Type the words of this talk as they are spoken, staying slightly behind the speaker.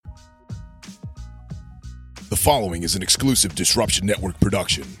following is an exclusive Disruption Network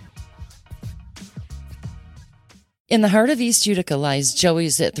production. In the heart of East Utica lies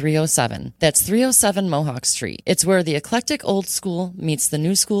Joey's at 307. That's 307 Mohawk Street. It's where the eclectic old school meets the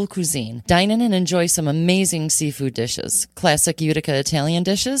new school cuisine. Dine in and enjoy some amazing seafood dishes, classic Utica Italian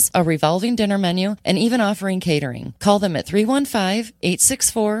dishes, a revolving dinner menu, and even offering catering. Call them at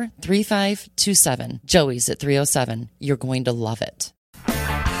 315-864-3527. Joey's at 307. You're going to love it.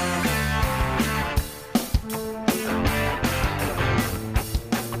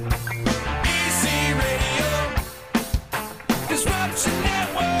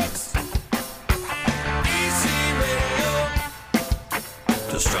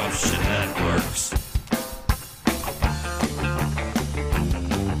 Disruption Networks.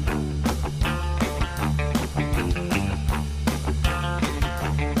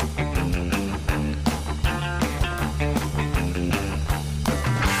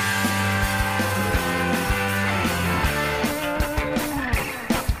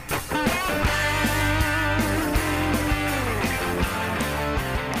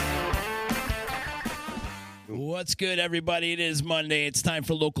 What's good, everybody? It is Monday. It's time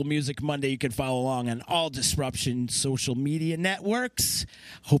for Local Music Monday. You can follow along on all Disruption social media networks.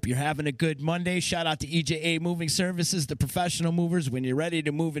 Hope you're having a good Monday. Shout out to EJA Moving Services, the professional movers. When you're ready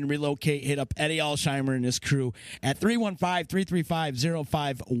to move and relocate, hit up Eddie Alsheimer and his crew at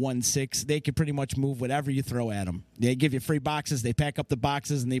 315-335-0516. They can pretty much move whatever you throw at them. They give you free boxes. They pack up the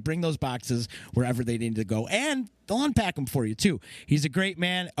boxes, and they bring those boxes wherever they need to go. And they'll unpack them for you, too. He's a great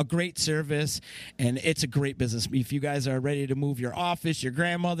man, a great service, and it's a great business. If you guys are ready to move your office, your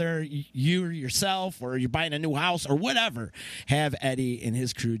grandmother, you yourself, or you're buying a new house or whatever, have Eddie and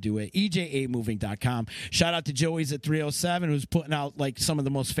his crew do it. EJAmoving.com. Shout out to Joey's at 307, who's putting out like some of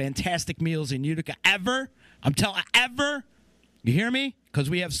the most fantastic meals in Utica ever. I'm telling ever. You hear me? Because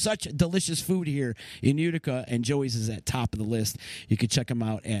we have such delicious food here in Utica, and Joey's is at top of the list. You can check them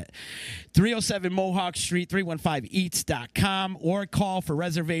out at 307 Mohawk Street, 315eats.com, or call for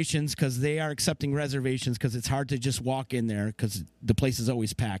reservations because they are accepting reservations because it's hard to just walk in there because the place is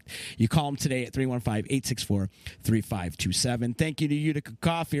always packed. You call them today at 315-864-3527. Thank you to Utica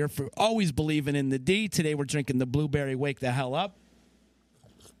Coffee for always believing in the D. Today we're drinking the Blueberry Wake the Hell Up.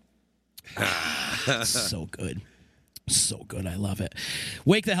 So good. So good. I love it.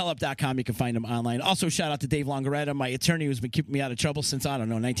 WakeTheHellUp.com. You can find them online. Also, shout out to Dave Longaretta, my attorney who's been keeping me out of trouble since,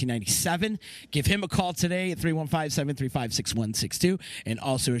 1997. Give him a call today at 315-735-6162. And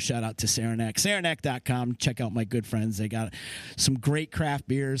also a shout out to Saranac. Saranac.com. Check out my good friends. They got some great craft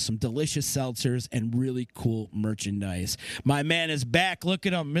beers, some delicious seltzers, and really cool merchandise. My man is back. Look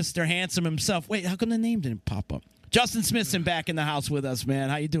at him, Mr. Handsome himself. Wait, how come the name didn't pop up? Justin Smithson back in the house with us, man.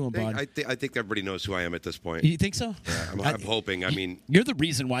 How you doing, bud? I think everybody knows who I am at this point. You think so? Yeah, I'm hoping. I mean, you're the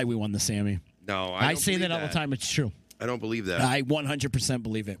reason why we won the Sammy. No, I say that all the time. It's true. I don't believe that. I 100%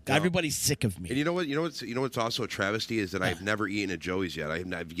 believe it. No. Everybody's sick of me. And you know what's also a travesty is that I've never eaten at Joey's yet.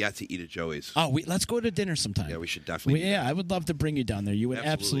 I've yet to eat at Joey's. Oh, let's go to dinner sometime. Yeah, we should definitely. I would love to bring you down there. You would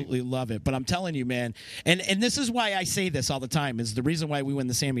absolutely love it. But I'm telling you, man, and this is why I say this all the time, is the reason why we win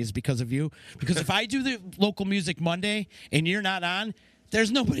the Sammy is because of you. Because if I do the Local Music Monday and you're not on, there's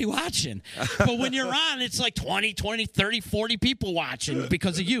nobody watching. But when you're on, it's like 20, 30, 40 people watching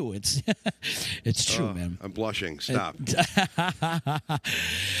because of you. It's true, man. I'm blushing. Stop.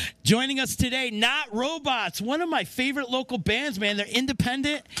 Joining us today, Not Robots, one of my favorite local bands, man. They're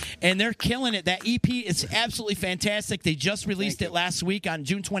independent, and they're killing it. That EP is absolutely fantastic. They just released it last week on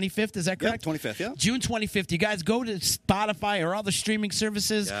June 25th. Is that correct? Yeah, 25th, yeah. June 25th. You guys go to Spotify or all the streaming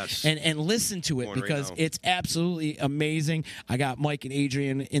services and listen to it because it's absolutely amazing. I got Mike and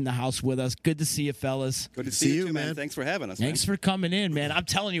Adrian in the house with us. Good to see you, fellas. Good to see you too, man. Thanks for having us. Thanks for coming in, man. I'm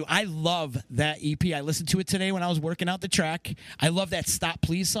telling you, I love that EP. I listened to it today when I was working out the track. I love that Stop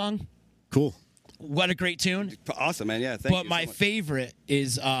Please song. Cool. What a great tune. Awesome, man. Yeah, thank you. But my favorite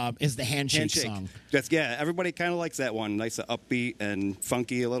is the Handshake song. Everybody kind of likes that one. Nice, upbeat and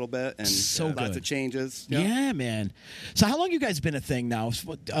funky a little bit, and so lots of changes. Yeah, man. So how long you guys been a thing now?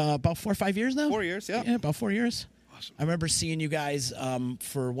 About 4 or 5 years now? 4 years, yeah. Yeah, about 4 years. I remember seeing you guys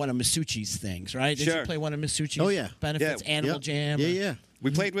for one of Masucci's things, right? Did you play one of Masucci's benefits, Animal Jam? Yeah. We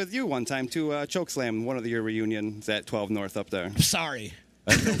played with you one time, too, Chokeslam, one of your reunions at 12 North up there. Sorry.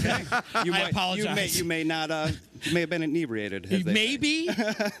 Okay. I apologize. You may not. You may have been inebriated. Maybe.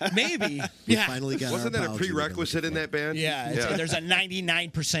 Yeah. Finally got Wasn't that a prerequisite in that band? Yeah. There's a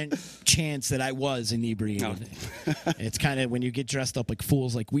 99% chance that I was inebriated. No. It's kind of when you get dressed up like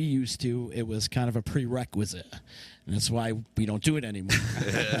fools like we used to. It was kind of a prerequisite. And that's why we don't do it anymore.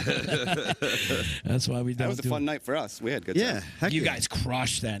 That's why we don't. That was a fun night for us. We had good time. You guys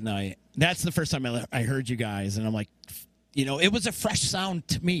crushed that night. That's the first time I heard you guys, and I'm like, you know, it was a fresh sound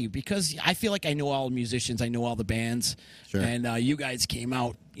to me because I feel like I know all the musicians, I know all the bands, Sure. and you guys came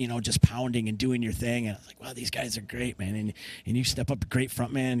out, you know, just pounding and doing your thing, and I was like, wow, these guys are great, man, and you step up, a great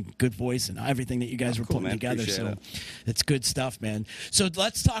front man, good voice, and everything that you guys were cool, putting man. together. Appreciate So it. it's good stuff, man. So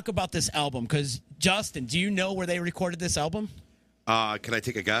let's talk about this album, because Justin, do you know where they recorded this album? Can I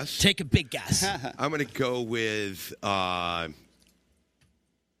take a guess? Take a big guess. I'm going to go with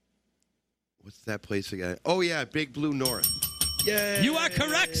what's that place again? Oh yeah, Big Blue North. Yay! You are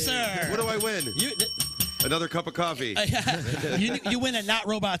correct, sir. What do I win? Another cup of coffee. You win a Not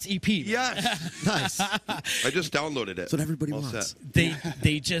Robots EP. Yes. Nice. I just downloaded it. That's what everybody All wants. set.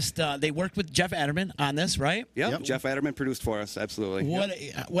 They just they worked with Jeff Adderman on this, right? Yep. Jeff Adderman produced for us. Absolutely.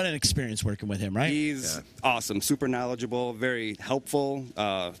 Yep. What an experience working with him, right? He's awesome, super knowledgeable, very helpful.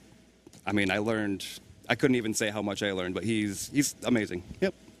 I mean, I couldn't even say how much I learned, but he's amazing.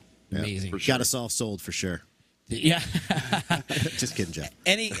 Yep. Amazing. For sure. Got us all sold for sure. Yeah. Just kidding, Jeff.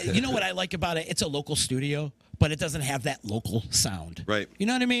 You know what I like about it? It's a local studio, but it doesn't have that local sound. Right. You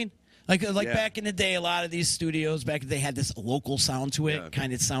know what I mean? Like Yeah. back in the day, a lot of these studios back they had this local sound to it. Yeah.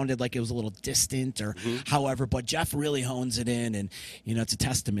 Kind of sounded like it was a little distant or however. But Jeff really hones it in, and you know it's a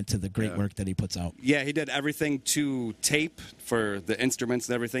testament to the great work that he puts out. Yeah, he did everything to tape for the instruments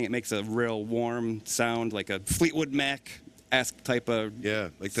and everything. It makes a real warm sound, like a Fleetwood Mac-esque type of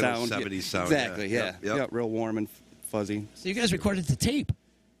Like the sound. 70s sound. Exactly, Yeah. yeah. Yep. Real warm and fuzzy. So you guys recorded the tape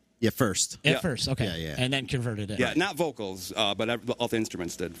Yeah, first. at Yeah. first, okay, Yeah. and then converted it. Yeah, not vocals, but all the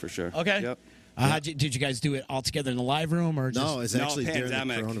instruments did for sure. Okay. Yep. Did you guys do it all together in the live room or just? No, it's actually during the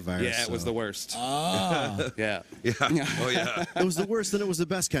pandemic. coronavirus. Yeah, it was so. the worst. Oh. Yeah. Yeah. Oh yeah. It was the worst, and it was the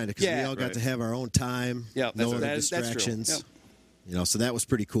best kind of because we Yeah, all got right. to have our own time. Yeah, no that's- other that's true. distractions. Yep. You know, so that was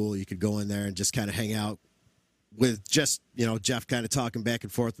pretty cool. You could go in there and just kind of hang out with just, you know, Jeff kind of talking back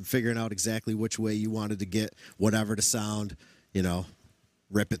and forth and figuring out exactly which way you wanted to get whatever to sound, you know,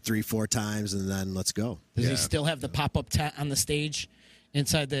 rip it 3-4 times and then let's go. Does he still have the pop-up tent on the stage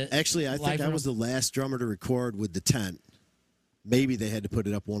inside the? Actually, I think live I room? was the last drummer to record with the tent. Maybe they had to put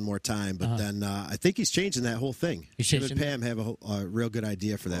it up one more time, but then I think he's changing that whole thing. He's Him and changing- Pam have a real good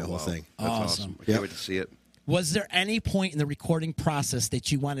idea for that whole thing. That's Awesome. awesome. I can't wait to see it. Was there any point in the recording process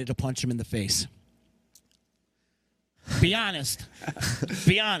that you wanted to punch him in the face? Be honest.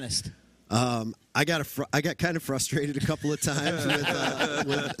 Be honest. I got kind of frustrated a couple of times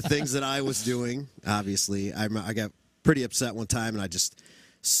with things that I was doing. Obviously, I got pretty upset one time, and I just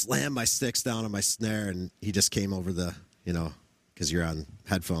slammed my sticks down on my snare, and he just came over because you're on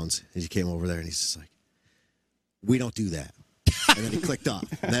headphones, and he came over there, and he's just like, "We don't do that," and then he clicked off,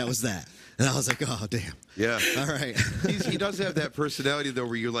 and that was that. And I was like, "Oh, damn." Yeah. All right. He does have that personality though,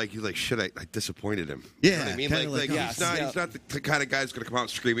 where you're like, shit, I disappointed him. You know Yeah, what I mean, kinda like like he's us. not the kind of guy who's gonna come out and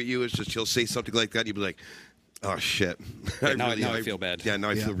scream at you. It's just he'll say something like that, and you'll be like, oh shit. Yeah, now I feel bad. Yeah, now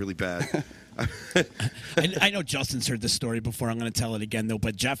I feel really bad. I know Justin's heard this story before. I'm going to tell it again, though.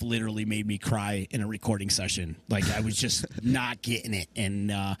 But Jeff literally made me cry in a recording session. Like, I was just not getting it.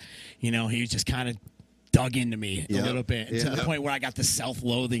 And, he was just kind of dug into me a little bit to the point where I got the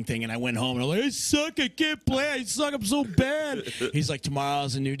self-loathing thing, and I went home and I was like, I suck, I can't play, I suck, I'm so bad. He's like,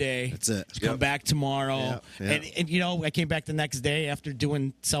 tomorrow's a new day. That's it. Just come back tomorrow. Yeah. And I came back the next day after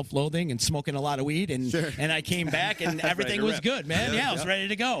doing self-loathing and smoking a lot of weed, and and I came back and everything to was rip. good, man. Yeah, I was ready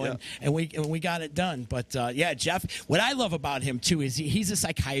to go, and we got it done. But Jeff, what I love about him too is he's a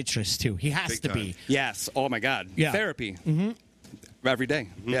psychiatrist too. He has Big to time. be. Yes. Oh my God. Yeah. Therapy. Mm-hmm. Every day.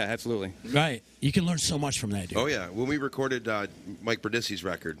 Yeah, absolutely. Right. You can learn so much from that dude. Oh yeah, when we recorded Mike Berdisi's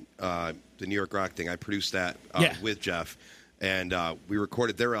record, the New York Rock thing, I produced that with Jeff, and we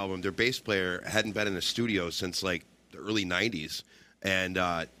recorded their album. Their bass player hadn't been in the studio since like the early '90s, and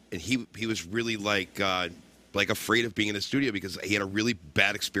he was really like afraid of being in the studio because he had a really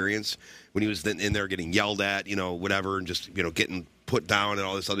bad experience when he was in there getting yelled at, whatever, and just getting put down and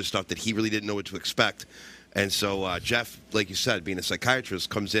all this other stuff that he really didn't know what to expect. And so Jeff, like you said, being a psychiatrist,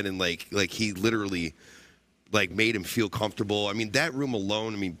 comes in and like he literally made him feel comfortable. I mean, that room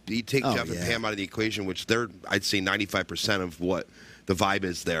alone. I mean, you take Jeff and Pam out of the equation, which they're, I'd say, 95% of what the vibe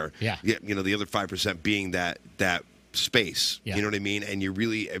is there. Yeah. The other 5% being that space. Yeah. You know what I mean? And you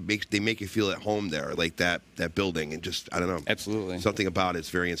really they make you feel at home there, like that building, and just I don't know. Absolutely. Something about it's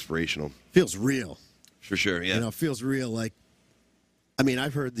very inspirational. Feels real. For sure. Yeah. It feels real. Like, I mean,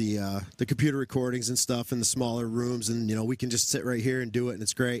 I've heard the computer recordings and stuff in the smaller rooms, and we can just sit right here and do it, and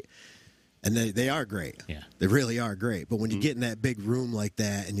it's great. And they are great. Yeah. They really are great. But when you get in that big room like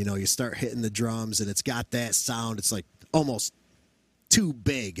that, and you start hitting the drums, and it's got that sound, it's like almost too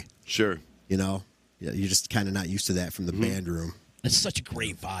big. Sure. Yeah, you're just kind of not used to that from the band room. It's such a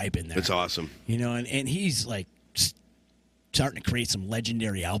great vibe in there. It's awesome. You know, and he's like starting to create some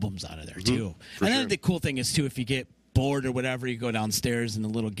legendary albums out of there too. For and then sure. the cool thing is too, if you get bored or whatever, you go downstairs in the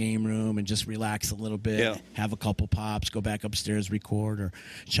little game room and just relax a little bit, Yeah. have a couple pops, go back upstairs, record, or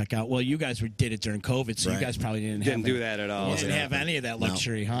check out. Well, you guys did it during COVID, so you Right. guys probably didn't Didn't do that at all. You didn't have any of that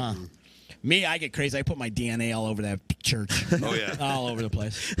luxury, huh? Me, I get crazy. I put my DNA all over that church. Oh, yeah. All over the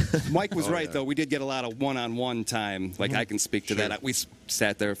place. Mike was right, yeah. though. We did get a lot of one-on-one time. Like, I can speak to that. We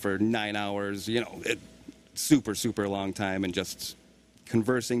sat there for 9 hours, super, super long time, and just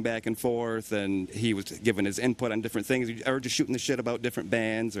conversing back and forth, and he was giving his input on different things, or just shooting the shit about different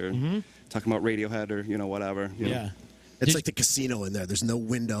bands, or talking about Radiohead, or, whatever. you know. Yeah. It's like the casino in there. There's no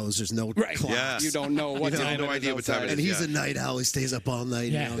windows. There's no clock. Yeah. You don't know what You have time no it is idea what time outside. it And is. he's Yeah. a night owl. He stays up all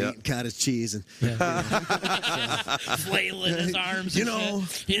night, Yeah. eating cottage cheese. And Flailing his arms. You and know.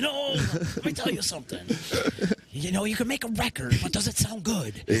 shit. Let me tell you something. You can make a record, but does it sound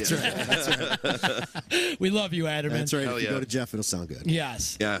good? that's right. We love you, Adderman. That's right. Hell If you yeah. go to Jeff, it'll sound good.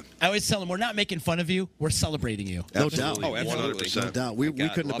 Yes. Yeah. I always tell them we're not making fun of you. We're celebrating you. No Absolutely. doubt. Oh, absolutely. 100%. No doubt. We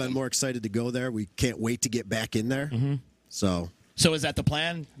God, couldn't have love been him. more excited to go there. We can't wait to get back in there. So So is that the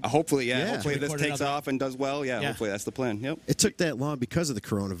plan? Hopefully, yeah. Yeah. Hopefully this Record takes another- off and does well. Yeah, Yeah. hopefully that's the plan. Yep. it took that long because of the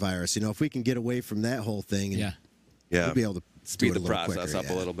coronavirus. If we can get away from that whole thing, and Yeah. Yeah. we'll be able to Speed do it the a little process quicker, up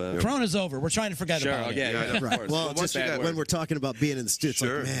yeah. a little bit. Corona's over. We're trying to forget Sure. about it. Yeah, Yeah, of Right. course. Well, What's just that when word? we're talking about being in the studio, it's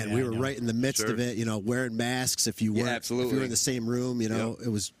Sure. like, man, Yeah, we I were know. right in the midst Sure. of it. Wearing masks if you weren't, if you absolutely. were in the same room. It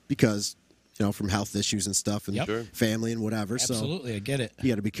was because from health issues and stuff, and Yep. Sure. family and whatever. Absolutely. I get it. So you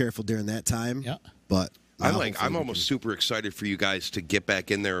got to be careful during that time. Yeah. But I'm now I'm hopefully we almost super excited for you guys to get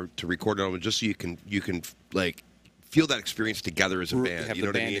back in there to record it, just so you can like feel that experience together as a band. Have you the know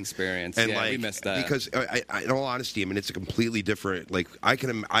what I band mean? experience. And Yeah, we like, missed that. because in all honesty, it's a completely different. Like I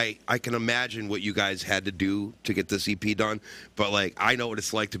can imagine what you guys had to do to get this EP done, but like I know what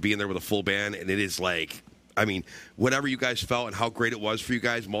it's like to be in there with a full band, and it is like. Whatever you guys felt and how great it was for you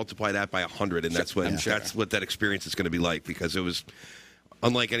guys, multiply that by 100, and that's what that experience is going to be like, because it was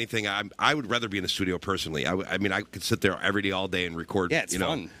unlike anything. I would rather be in the studio personally. I could sit there every day, all day, and record. Yeah, it's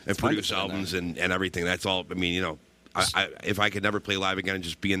fun. And It's fun to produce sit in albums there. and everything. That's all. If I could never play live again and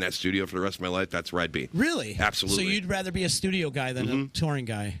just be in that studio for the rest of my life, that's where I'd be. Really? Absolutely. So you'd rather be a studio guy than a touring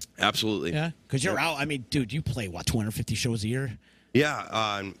guy? Absolutely. Yeah. Because you're out. Dude, you play, 250 shows a year?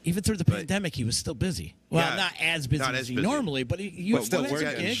 Yeah. Even through the pandemic, he was still busy. Well, Yeah, not as busy not as as he busy. normally, but you But still had some working.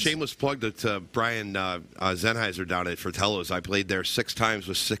 And gigs. shameless plug to Brian Zenheiser down at Fratello's. I played there 6 times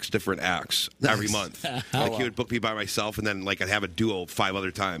with 6 different acts every month. He would book me by myself, and then I'd have a duo 5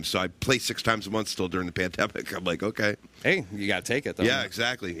 other times. So I play 6 times a month still during the pandemic. I'm like, okay, Hey, you got to take it, though. yeah,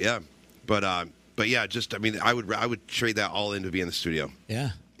 exactly, yeah. But yeah, I would trade that all in to be in the studio. Yeah,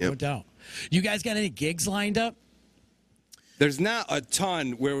 no Yep. doubt. You guys got any gigs lined up? There's not a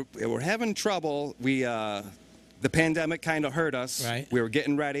ton. We're having trouble. The pandemic kind of hurt us. Right. We were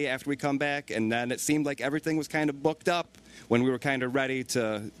getting ready after we come back, and then it seemed like everything was kind of booked up when we were kind of ready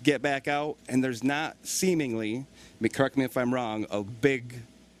to get back out. And there's not seemingly, correct me if I'm wrong, a big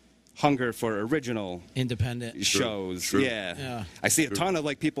hunger for original Independent. shows. True. Yeah. I see a ton of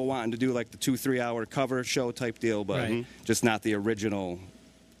people wanting to do the 2-3 hour cover show type deal, but Right. just not the original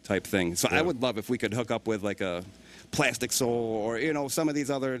type thing. So I would love if we could hook up with a Plastic Soul or some of these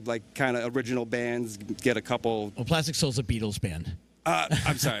other kind of original bands. Get a couple. Well, Plastic Soul's a Beatles band.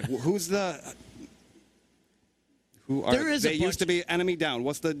 I'm sorry. Who's the? Who are There is a they? Used to bunch- be Enemy Down.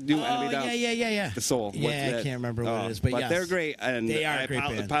 What's the new Enemy Down? Yeah. The Soul. Yeah, What's I that? can't remember what it is, but yes. they're great, and They are a I great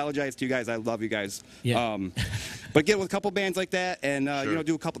band. apologize to you guys. I love you guys. Yeah. But get with a couple bands like that, and Sure.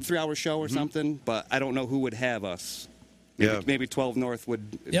 do a couple 3-hour show or something. But I don't know who would have us. Yeah. Maybe 12 North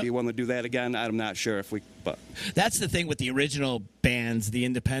would Yep. be willing to do that again. I'm not sure if we, but That's the thing with the original bands, the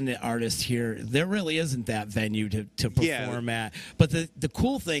independent artists here. There really isn't that venue to Yeah. perform at. But the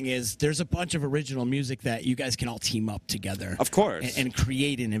cool thing is there's a bunch of original music that you guys can all team up together. Of course. And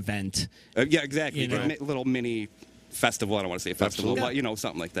create an event. yeah, exactly. You know? Little mini festival. I don't want to say festival, Absolutely. but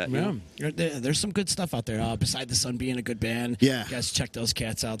something like that. Yeah. There's some good stuff out there. Beside the Sun being a good band. Yeah. You guys check those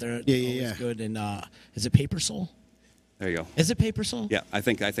cats out there. Yeah, Always yeah. good. And is it Paper Soul? There you go. Is it Paper Soul? Yeah, I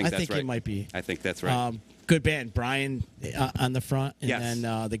think that's think right. it might be. I think that's right. Good band, Brian on the front, and Yes.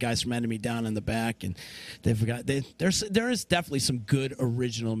 then the guys from Enemy down in the back, and there is definitely some good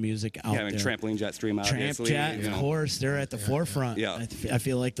original music out yeah, I mean, there. Trampoline Jetstream, Tramp obviously. Jet, of course, they're at the forefront. Yeah. I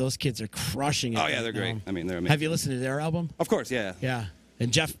feel like those kids are crushing it. Oh, yeah, right they're great. now. I mean, they're amazing. Have you listened to their album? Of course, yeah. Yeah,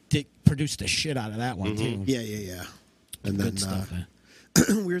 and Jeff produced the shit out of that one too. Yeah. And Good then stuff.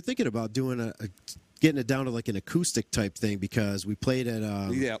 we were thinking about doing getting it down to an acoustic type thing, because we played at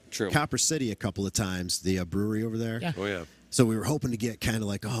Yeah, true. Copper City a couple of times, the brewery over there. Yeah. Oh yeah. So we were hoping to get kind of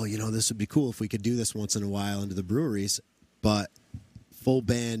like, oh, this would be cool if we could do this once in a while into the breweries, but full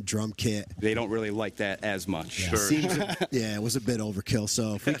band drum kit. They don't really like that as much. Yeah. Sure. It was a bit overkill.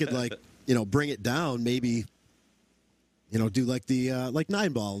 So if we could bring it down, maybe, do like the like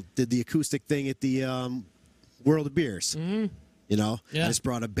Nine Ball did the acoustic thing at the World of Beers. Mm-hmm. I just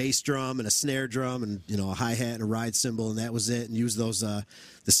brought a bass drum and a snare drum and a hi-hat and a ride cymbal, and that was it. And use those the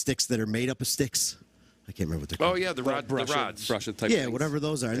sticks that are made up of sticks. I can't remember what they're called. Oh yeah, the rods. Brush type yeah, things. whatever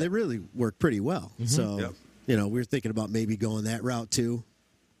those are, and they really work pretty well. Mm-hmm. So we were thinking about maybe going that route too.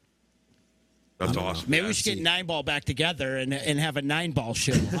 That's awesome. Maybe we should get Nine Ball back together and have a 9-ball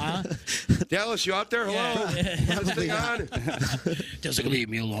show, huh? Dallas, you out there? Hello. How's this thing on? Just leave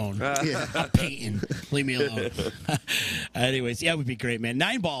me alone. I'm painting. Leave me alone. Anyways, yeah, it would be great, man.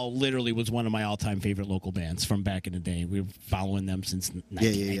 9-Ball literally was one of my all-time favorite local bands from back in the day. We were following them since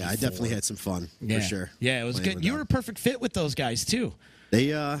 1994. Yeah. I definitely had some fun for sure. Yeah, it was good. You were a perfect fit with those guys too.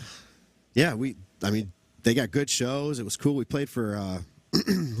 They, they got good shows. It was cool. We played for.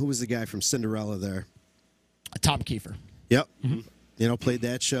 Who was the guy from Cinderella there? Tom Kiefer. Yep. Mm-hmm. Played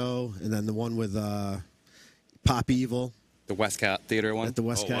that show, and then the one with Pop Evil. The Westcott Theater one? At the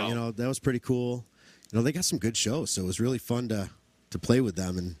Westcott, wow. That was pretty cool. They got some good shows, so it was really fun to play with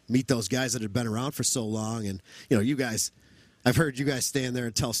them and meet those guys that had been around for so long. And, you guys, I've heard you guys stand there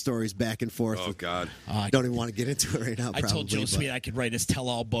and tell stories back and forth. Oh, God. I don't even want to get into it right now, I told Joe Sweet I could write his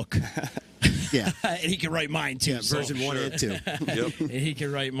tell-all book. Yeah. And he can write mine, too. Yeah, version 1 and 2. Yep. He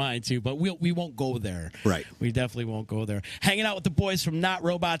can write mine, too. But we won't go there. Right. We definitely won't go there. Hanging out with the boys from Not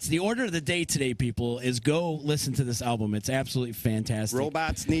Robots. The order of the day today, people, is go listen to this album. It's absolutely fantastic.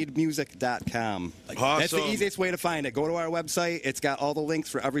 Robotsneedmusic.com. Awesome. That's the easiest way to find it. Go to our website. It's got all the links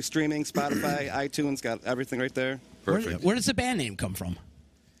for every streaming, Spotify, iTunes, got everything right there. Perfect. Where does the band name come from?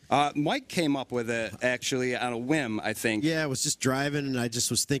 Mike came up with it, actually, on a whim, I think. Yeah, I was just driving, and I just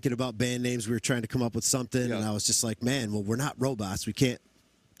was thinking about band names. We were trying to come up with something, and I was just like, man, well, we're not robots. We can't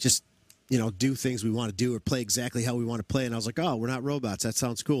just, do things we want to do or play exactly how we want to play. And I was like, oh, we're not robots. That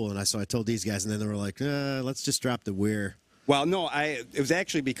sounds cool. And so I told these guys, and then they were like, let's just drop the we're. Well, no, it was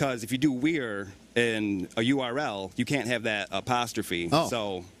actually because if you do we're in a URL, you can't have that apostrophe. Oh.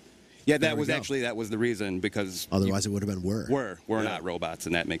 So... yeah, There that we was the reason, because otherwise it would have been we're not robots,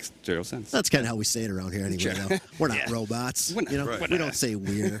 and that makes zero sense. That's kind of how we say it around here anyway. Though. We're not robots. We don't say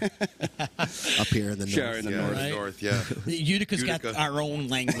we're up here in the north. In the north. Right? North, yeah. Utica's got our own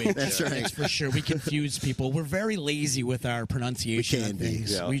language. That's right. That's for sure. We confuse people. We're very lazy with our pronunciation We can of be,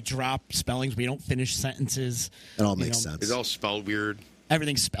 things. yeah. We drop spellings. We don't finish sentences. It all makes sense. It's all spelled weird.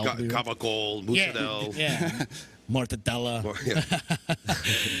 Everything's spelled weird. Cavacol, Musadel. Yeah. Mortadella.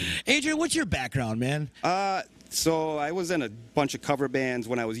 Adrian, what's your background, man? So I was in a bunch of cover bands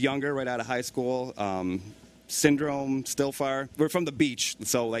when I was younger, right out of high school. Syndrome, Stillfar. We're from the beach,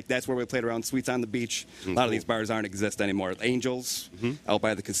 so that's where we played around. Sweets on the Beach. A lot of these bars aren't exist anymore. Angels, out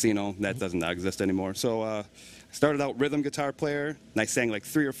by the casino, that doesn't exist anymore. So I started out rhythm guitar player, and I sang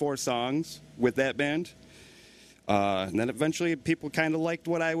 3 or 4 songs with that band. And then eventually people kind of liked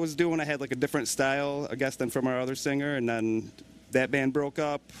what I was doing. I had a different style, I guess, than from our other singer. And then that band broke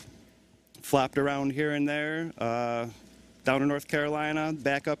up, flopped around here and there, down in North Carolina,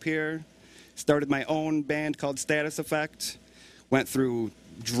 back up here. Started my own band called Status Effect. Went through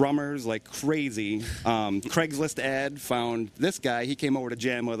drummers like crazy. Craigslist ad, found this guy. He came over to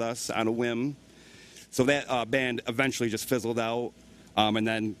jam with us on a whim. So that band eventually just fizzled out. And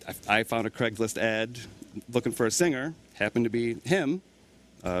then I found a Craigslist ad looking for a singer. Happened to be him.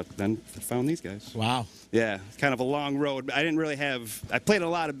 Then found these guys. Wow. Yeah, kind of a long road. I played in a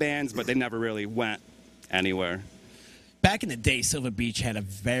lot of bands, but they never really went anywhere. Back in the day, Silver Beach had a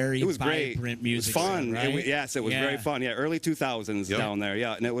very vibrant music It was fun. scene, right? Yes, it was very fun. Yeah, early 2000s down there.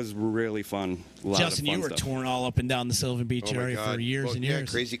 Yeah, and it was really fun. Justin, you were stuff. touring all up and down the Sylvan Beach area for years and years. Yeah,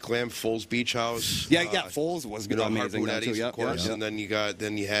 Crazy Clam, Foles Beach House. Yeah, Foles was amazing. Harpoon Eddie's, of course. And then you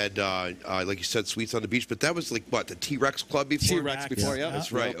had, like you said, Sweets on the Beach. But that was the T-Rex Club before? T-Rex before, yeah.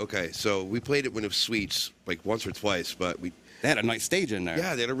 That's right. Okay, so we played it when it was Sweets, once or twice, but we... They had a nice stage in there.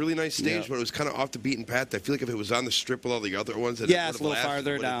 Yeah, they had a really nice stage, but it was kind of off the beaten path. I feel like if it was on the strip with all the other ones, it's a little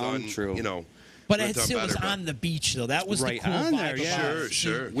farther down. True. But it still was on the beach, though. That was right the cool on vibe there. Yeah, about it.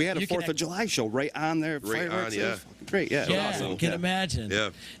 Sure. We had a 4th of July show right on there. Right Fireworks. on, yeah. Great. Yeah. Yeah, Awesome. I can imagine. Yeah.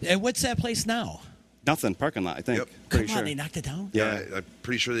 And what's that place now? Nothing. Parking lot, I think. Yep. Pretty Come on, sure. they knocked it down? Yeah, I'm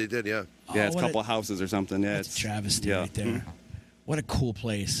pretty sure they did, yeah. Yeah, it's a what couple of houses or something. Yeah, That's a travesty right there. What a cool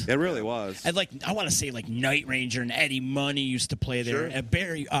place. It really was. I want to say Night Ranger and Eddie Money used to play there. Sure.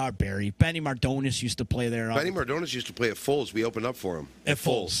 Benny Mardones used to play there. Benny Mardones used to play at Foles. We opened up for him. At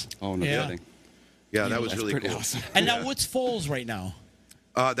Foles. Oh, no kidding. Yeah, that was really pretty cool. awesome. And now what's Foles right now?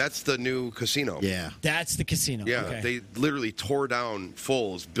 That's the new casino. Yeah. That's the casino. Yeah, Okay. they literally tore down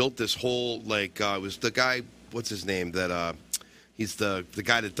Foles, built this whole it was the guy, what's his name, that he's the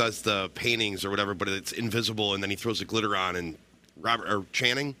guy that does the paintings or whatever, but it's invisible, and then he throws the glitter on, and Robert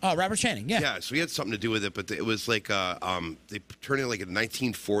Channing. Oh, Robert Channing. Yeah. Yeah, so he had something to do with it, but it was like they turned it like a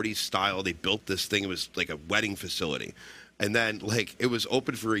 1940s style. They built this thing. It was like a wedding facility. And then, like, it was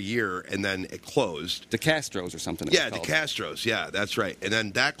open for a year, and then it closed. The Castros or something. Yeah, the Castros. Yeah, that's right. And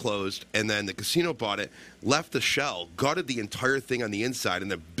then that closed, and then the casino bought it, left the shell, gutted the entire thing on the inside, and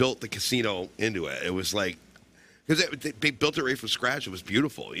then built the casino into it. It was like, because they built it right from scratch. It was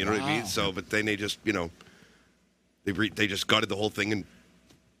beautiful. You know what I mean? So, but then they just, they just gutted the whole thing and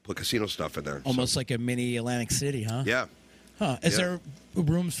put casino stuff in there. Almost like a mini Atlantic City, huh? Yeah. Huh. Is there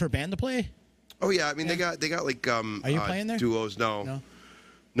rooms for band to play? Oh yeah, I mean they got like Are you playing there? duos. No,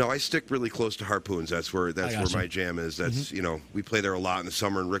 I stick really close to Harpoons. That's where my jam is. That's we play there a lot in the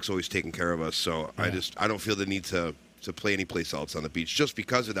summer, and Rick's always taking care of us. So I don't feel the need to play any place else on the beach just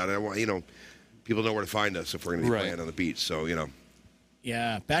because of that. I want people know where to find us if we're going to be playing on the beach. So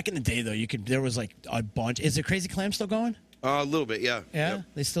Yeah, back in the day though, there was like a bunch. Is the Crazy Clam still going? A little bit, yeah. Yeah, Yep.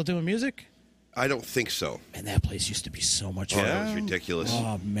 They still doing music? I don't think so. And that place used to be so much fun. That was ridiculous.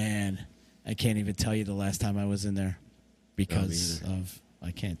 Oh man, I can't even tell you the last time I was in there because of I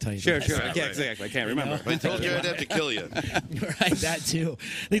can't tell you. Sure. Right. Yeah, exactly. I can't remember. I told you I'd have to kill you. Right, that too.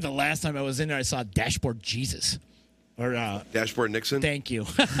 I think the last time I was in there, I saw Dashboard Jesus. Or Dashboard Nixon? Thank you.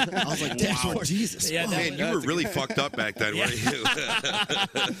 I was like, Dashboard Jesus. Yeah, Man, you were really fucked up back then, weren't you?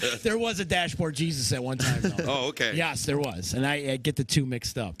 There was a Dashboard Jesus at one time, though. Oh, okay. Yes, there was. And I get the two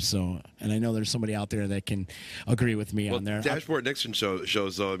mixed up. So, and I know there's somebody out there that can agree with me on there. Dashboard Nixon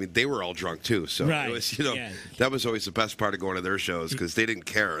shows, though, I mean, they were all drunk, too. So Right. it was, that was always the best part of going to their shows because they didn't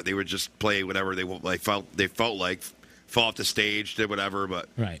care. They would just play whatever they felt like. Fall off the stage, did whatever, but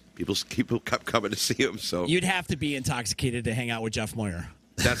Right. people kept coming to see him. So You'd have to be intoxicated to hang out with Jeff Moyer.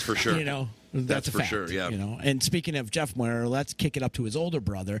 that's for sure. That's a for fact, sure. Yeah. And speaking of Jeff Moyer, let's kick it up to his older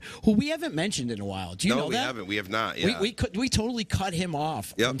brother, who we haven't mentioned in a while. Do you know we that? haven't. We have not. Yeah. We totally cut him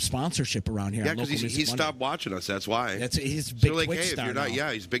off from sponsorship around here. Yeah, because he stopped watching us. That's why. He's a So big like, Twitch hey, star if you're not,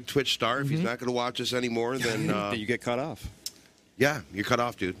 now. he's a big Twitch star. If he's not going to watch us anymore, then Then you get cut off. yeah, you're cut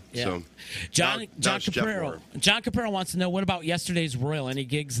off, dude. Yeah. So John now it's Jeff Caprero. Moore. John Caprero wants to know, what about yesterday's Royal? Any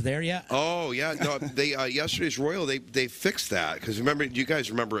gigs there yet? Oh yeah, no. They yesterday's Royal. They fixed that because remember, you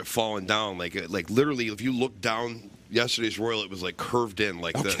guys remember it falling down like literally. If you look down yesterday's Royal, it was like curved in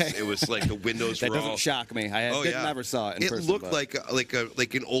like this. It was like the windows That were doesn't all. shock me. I never saw it in person. It looked but-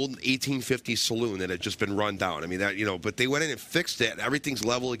 like an old 1850s saloon that had just been run down. I mean that but they went in and fixed it. Everything's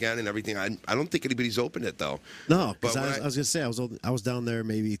level again and everything. I don't think anybody's opened it though. No, because But I was going to say I was down there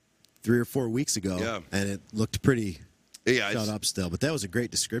maybe 3 or 4 weeks ago, and it looked pretty shut up still. But that was a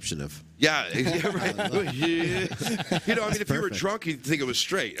great description of. Yeah, right. Yeah. I mean, if you were drunk, you'd think it was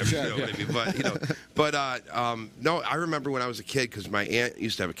straight. I mean, what I mean? But no, I remember when I was a kid because my aunt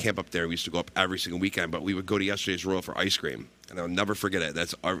used to have a camp up there. We used to go up every single weekend, but we would go to yesterday's Royal for ice cream, and I'll never forget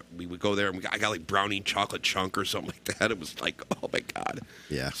it. We would go there, and I got like brownie chocolate chunk or something like that. It was like, oh my god,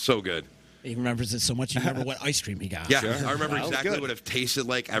 Yeah, so good. He remembers it so much. You remember what ice cream he got. Yeah, I remember exactly what it tasted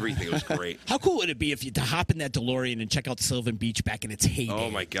like. Everything. It was great. How cool would it be if you to hop in that DeLorean and check out Sylvan Beach back in its heyday? Oh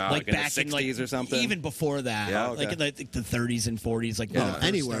my god! Like in the back in 60s or something? Even before that, Yeah, okay. like in the 30s and 40s, like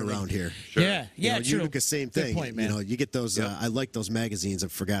anywhere around here. Yeah, yeah, true. Utica, same thing. Good point, man. You get those. I like those magazines. I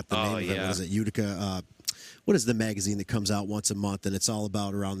forgot the name of it. yeah. What is it? Utica. What is the magazine that comes out once a month and it's all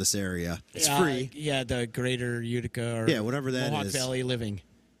about around this area? It's free. Yeah, the Greater Utica or whatever that Mohawk is. Valley Living.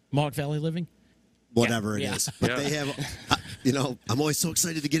 Mohawk Valley Living. Whatever it Yeah. is. But they have, I'm always so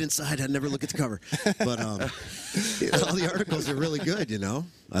excited to get inside. I never look at the cover. But all the articles are really good,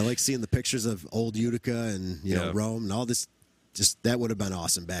 I like seeing the pictures of old Utica and, Rome and all this. Just that would have been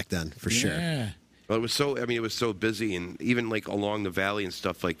awesome back then, for sure. Yeah. Well, it was so busy, and even like along the valley and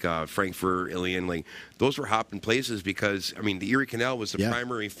stuff like Frankfurt, Ilion, like those were hopping places because the Erie Canal was the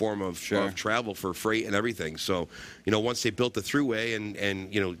primary form of travel for freight and everything. So, once they built the thruway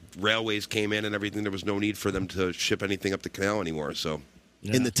and railways came in and everything, there was no need for them to ship anything up the canal anymore. So.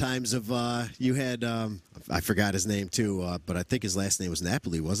 Yeah. In the times of, you had, I forgot his name too, but I think his last name was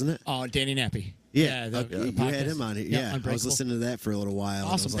Napoli, wasn't it? Oh, Danny Nappy. Yeah, the you podcast. had him on here. Yeah, Yeah, I was Unbreakable. listening to that for a little while. and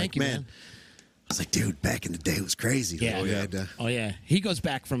I Awesome, was like, thank you, man. I was like, dude, back in the day it was crazy. Yeah. We had, Oh yeah, he goes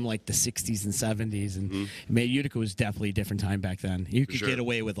back from like the '60s and '70s, and Utica was definitely a different time back then. You could sure. get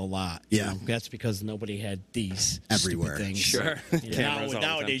away with a lot. Yeah. That's because nobody had these Everywhere. stupid things. Sure. Cameras all the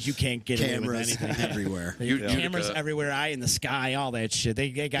Nowadays, time. you can't get away with cameras anything. everywhere. Cameras everywhere, eye in the sky, all that shit. They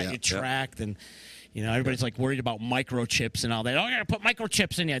got you tracked, and You know, everybody's like worried about microchips and all that. Oh, you're gonna put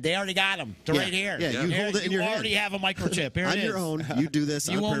microchips in you. They already got them. They're right here. Yeah, you hold it in your hand. You already have a microchip. Here it on is. your own. You do this.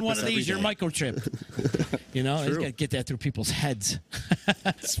 You on own one purpose of these. every Your day. microchip. You know, you got to get that through people's heads.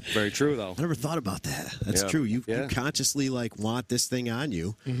 It's very true, though. I never thought about that. That's Yeah. true. You Yeah. consciously like want this thing on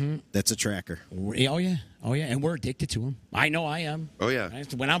you. Mm-hmm. That's a tracker. Oh yeah, and we're addicted to them. I know I am. Oh, yeah.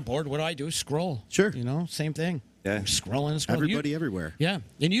 When I'm bored, what do? Scroll. Sure. You know, same thing. Yeah. I'm scrolling and scrolling. Everybody everywhere. Yeah,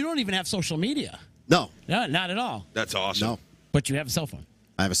 and you don't even have social media. No, No, not at all. That's awesome. no. But you have a cell phone.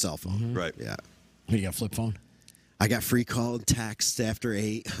 I have a cell phone. Mm-hmm. Right. Yeah. You got a flip phone. I got free call and text after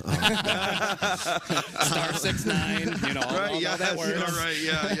 8. *69. You know, all Right. Yeah. that works. Yeah. Right.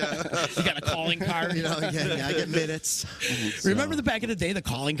 Yeah. You got a calling card. You know, yeah, I get minutes. Remember the back in the day, the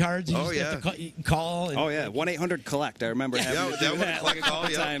calling cards? You Oh, used to have to call and, Oh yeah, 1-800-COLLECT. I remember having Yeah, to that do one that like a call,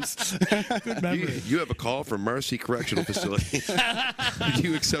 couple yeah. times. Good memory. You have a call from Marcy Correctional Facility. Do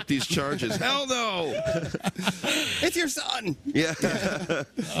you accept these charges? Hell no. It's your son. Yeah.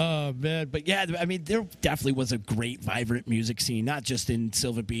 Oh man, but yeah, I mean, there definitely was a great, vibrant music scene, not just in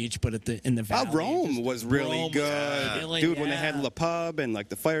Silver Beach, but in the valley. Rome was really Rome was good. really- Dude, when they yeah. had La Pub and like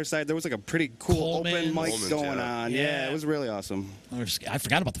the Fireside, there was like a pretty cool open Coleman's. mic Coleman's, going yeah. on. Yeah. Yeah, it was really awesome. I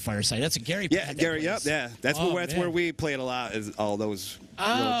forgot about the Fireside. That's a Gary. Yeah, had that Gary, yep, place. yeah. That's Oh, where man. we played a lot, is all those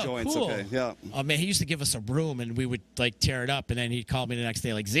Oh, little joints. cool. Okay, yeah. Oh man, he used to give us a room, and we would like tear it up, and then he'd call me the next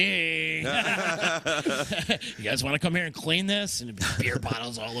day like, "Zing, you guys want to come here and clean this?" And it'd be beer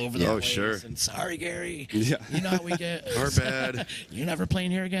bottles all over the Oh, place. sure. And sorry, Gary. Yeah. You know how we get. Our bad. You're never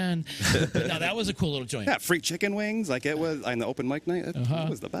playing here again. But no, that was a cool little joint. Yeah, free chicken wings, like it was on the open mic night. It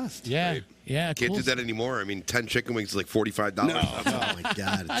was the best. Yeah, yeah. Can't cool. do that anymore. I mean, 10 chicken wings is like $45. Oh my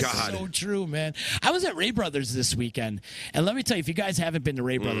God. That's God. so true, man. I was at Ray Brothers this weekend, and let me tell you, if you guys haven't been to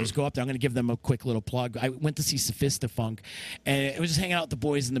Ray Brothers, go up there. I'm going to give them a quick little plug. I went to see Sophista Funk, and I was just hanging out with the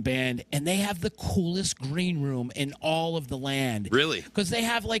boys in the band, and they have the coolest green room in all of the land. Really? Because they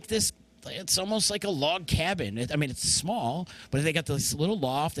have like this. It's almost like a log cabin. I mean, it's small, but they got this little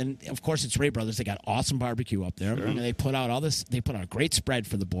loft, and of course, it's Ray Brothers. They got awesome barbecue up there, and they put out all this. They put out a great spread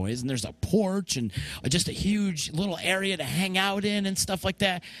for the boys, and there's a porch and just a huge little area to hang out in and stuff like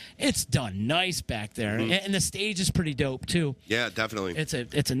that. It's done nice back there, and the stage is pretty dope too. Yeah, definitely.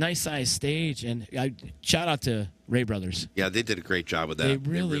 It's a nice size stage, and shout out to Ray Brothers. Yeah, they did a great job with that. They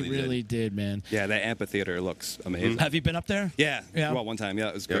really did, man. Yeah, that amphitheater looks amazing. Have you been up there? Yeah. Yeah. Well, one time, yeah,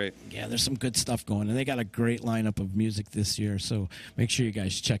 it was great. Yeah, there's some good stuff going, and they got a great lineup of music this year. So make sure you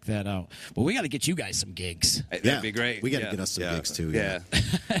guys check that out. But we got to get you guys some gigs. That'd be great. We got to Yeah. get us some Yeah. gigs too. Yeah.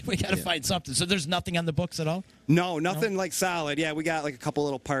 We got to find something. So there's nothing on the books at all. No, nothing like solid. Yeah, we got like a couple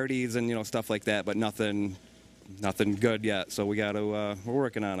little parties and stuff like that, but nothing good yet. So we got to we're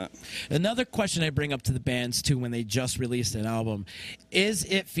working on it. Another question I bring up to the bands too when they just released an album: is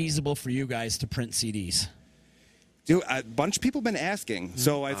it feasible for you guys to print CDs? Dude, a bunch of people have been asking,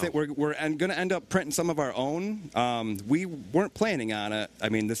 so I think we're going to end up printing some of our own. We weren't planning on it. I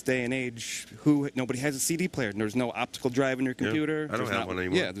mean, this day and age, nobody has a CD player. There's no optical drive in your computer. I don't There's have not- one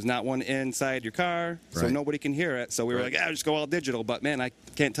anymore. Yeah, there's not one inside your car, so Right. nobody can hear it. So we were Right. like, just go all digital. But man, I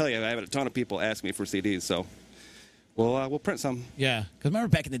can't tell you, I have a ton of people ask me for CDs, so we'll print some. Yeah, because remember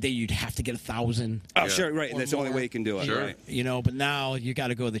back in the day, you'd have to get 1,000. Oh, sure, right. Or That's the only more. way you can do it. Sure. Right. You know, but now you got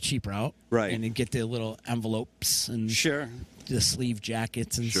to go the cheap route, Right. And then get the little envelopes and Sure. the sleeve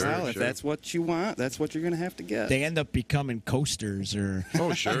jackets and Sure. stuff. Well, if that's what you want, that's what you're going to have to get. They end up becoming coasters or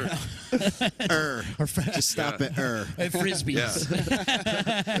Oh, sure. Just stop at frisbees.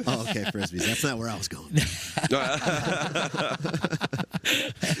 Oh, okay, frisbees. That's not where I was going.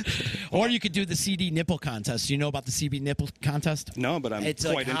 Or you could do the CD nipple contest. Do you know about the CD nipple contest? No, but I'm It's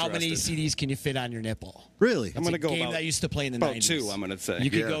quite like how many interested. CDs can you fit on your nipple? Really? I'm going to It's a go game about, that used to play in the about 90s. 2, I'm going to say. You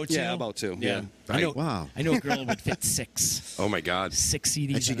could Yeah. go 2? Yeah, about 2. Yeah. I know, Wow. I know a girl would fit 6. Oh, my God. 6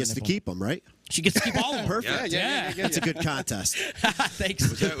 CDs. And she on her gets to nipple. keep them, right? She gets to keep all of them. Perfect. Yeah. That's a good contest. Thanks.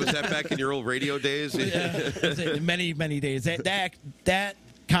 Was that back in your old radio days? Yeah. Many days. That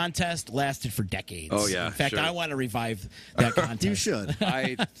contest lasted for decades. Oh, yeah, In fact, sure. I want to revive that contest. You should.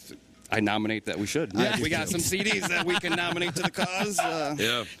 I nominate that we should. Yeah. We got some CDs that we can nominate to the cause.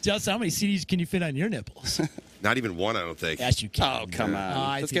 Yeah. Justin, how many CDs can you fit on your nipples? Not even one, I don't think. Yes, you can. Oh, come on.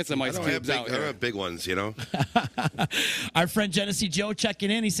 I Let's think get some I ice don't have cubes big, out I don't here. have big ones, you know? Our friend Genesee Joe checking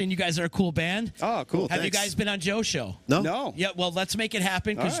in. He's saying you guys are a cool band. Oh, cool. Have you thanks. guys been on Joe's show? No? No. Yeah, well, let's make it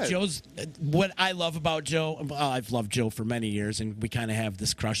happen because All right. Joe's what I love about Joe. Well, I've loved Joe for many years, and we kind of have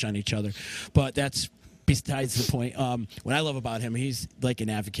this crush on each other. But that's besides the point, what I love about him, he's like an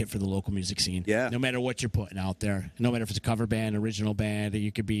advocate for the local music scene. Yeah. No matter what you're putting out there, no matter if it's a cover band, original band,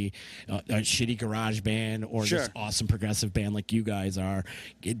 you could be a shitty garage band or Sure. this awesome progressive band like you guys are.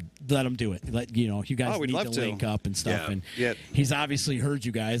 Let them do it. Let you guys we'd need love to to. link up and stuff. Yeah. And Yeah. he's obviously heard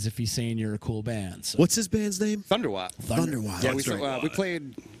you guys if he's saying you're a cool band. So. What's his band's name? Thunderwatt. Thunderwild. Yeah, That's right. we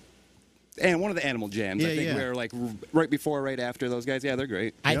played. And one of the Animal Jams. Yeah, I think yeah. we were like right before, right after those guys. Yeah, they're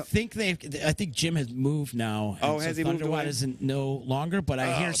great. I Yep. think Jim has moved now. Oh, and has so he moved Thunderwatt away? isn't no longer, but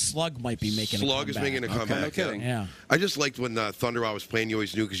I hear Slug might be making Slug a is comeback. making a comeback. no kidding. Yeah. I just liked when Thunderwatt was playing. You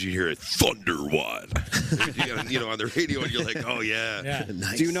always knew because you hear it, Thunderwatt. On the radio, and you're like, oh yeah. Yeah.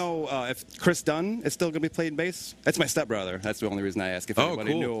 Nice. Do you know if Chris Dunn is still going to be playing bass? That's my stepbrother. That's the only reason I ask if Oh,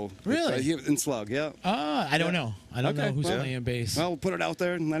 anybody cool. knew. Really? He was in Slug, yeah. I don't know. I don't know Okay, who's well- playing bass. Well, we'll put it out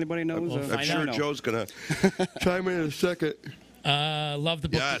there and anybody knows. We'll I'm find sure out. Joe's gonna chime in a second. Love the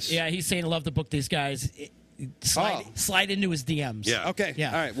book. Yes. Yeah, he's saying love the book. These guys slide into his DMs. Yeah. Okay. Yeah.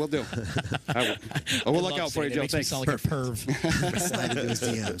 All right, we'll do. I will. We'll look out for you, Joe. Makes me Thanks. sound like a perv. Slide into his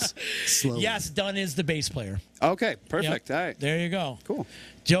DMs. Slowly. Yes, Dunn is the bass player. Okay, perfect. Yep. All right. There you go. Cool.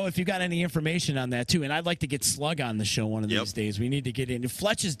 Joe, if you got any information on that too, and I'd like to get Slug on the show one of Yep. these days. We need to get in.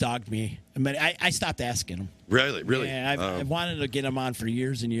 Fletch has dogged me. I stopped asking him. Really? Yeah, I've wanted to get him on for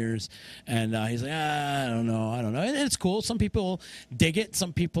years and years, and he's like, I don't know, and it's cool. Some people dig it,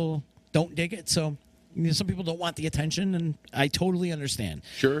 some people don't dig it. So some people don't want the attention, and I totally understand.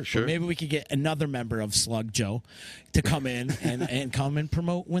 Sure. But maybe we could get another member of Slug Joe to come in and come and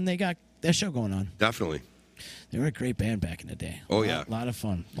promote when they got that show going on. Definitely. They were a great band back in the day. Oh, yeah. A lot of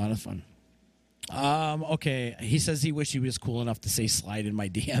fun. Okay, he says he wished he was cool enough to say slide in my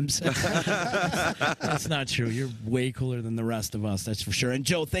DMs. That's not true. You're way cooler than the rest of us, that's for sure. And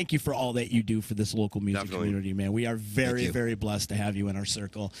Joe, thank you for all that you do for this local music Definitely. community, man. We are very, very blessed to have you in our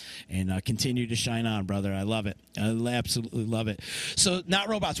circle, and continue to shine on, brother. I love it. I absolutely love it. So, Not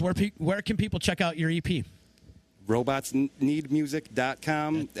Robots, where can people check out your EP?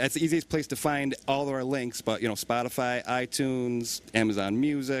 robotsneedmusic.com. That's the easiest place to find all of our links, but Spotify, iTunes, Amazon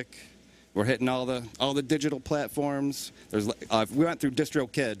Music. We're hitting all the digital platforms. There's we went through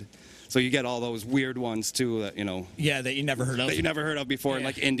DistroKid, so you get all those weird ones too that Yeah, that you never heard of. that you never heard of before, Yeah.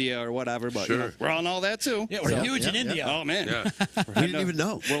 like India or whatever. But Sure. we're on all that too. Yeah, we're So- huge in India. Oh man, Yeah. We didn't even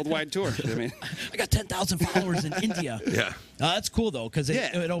know. worldwide tour. I mean, I got 10,000 followers in India. Yeah. That's cool though, because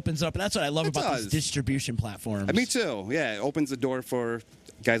Yeah. it opens up, and that's what I love It about these does. distribution platforms. me too. Yeah, it opens the door for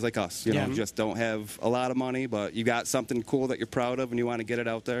guys like us. Yeah. Just don't have a lot of money, but you got something cool that you're proud of, and you want to get it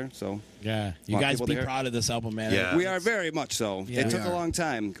out there. So Yeah, you Want guys people be to hear? proud of this album, man. Yeah. we are very much so. Yeah. It took We a are. long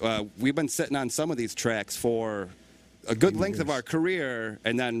time. We've been sitting on some of these tracks for a good length of our career,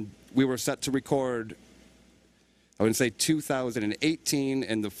 and then we were set to record, I would say 2018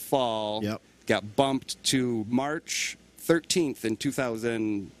 in the fall. Yep. Got bumped to March 13th in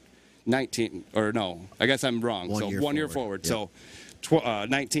 2019. Or no, I guess I'm wrong. 1 so year 1 year forward. forward. So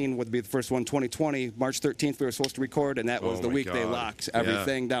 19 would be the first one. 2020, March 13th, we were supposed to record, and that was Oh the my week they God. locked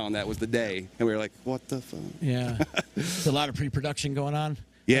everything down. That was the day. And we were like, what the fuck? Yeah. There's a lot of pre-production going on.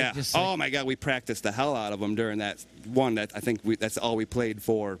 Yeah. Like, just Oh my God, we practiced the hell out of them during that one. That I think that's all we played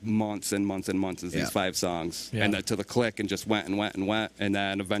for months and months and months. Is Yeah. these 5 songs, Yeah. and to the click, and just went, and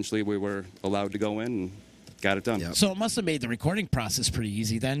then eventually we were allowed to go in and got it done. Yep. So it must have made the recording process pretty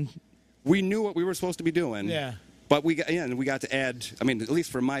easy then. We knew what we were supposed to be doing. Yeah. But we got to add. I mean, at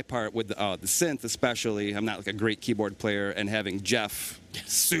least for my part, with the synth especially, I'm not like a great keyboard player, and having Jeff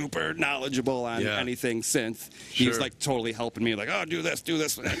super knowledgeable on Yeah. anything synth, he was Sure. like totally helping me, like, oh, do this,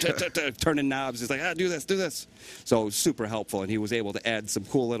 turning knobs. He's like, do this. So super helpful, and he was able to add some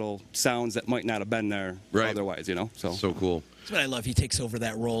cool little sounds that might not have been there Right. otherwise, So So cool. That's what I love. He takes over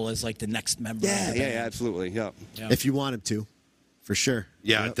that role as like the next member. yeah, of the band. absolutely, yeah. Yeah. If you want him to, for sure.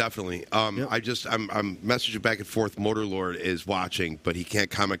 Yeah, Yep. definitely. Yep. I'm messaging back and forth. Motorlord is watching, but he can't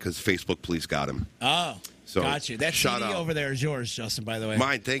comment because Facebook police got him. Oh, So, got you. That shout CD out. over there is yours, Justin, by the way.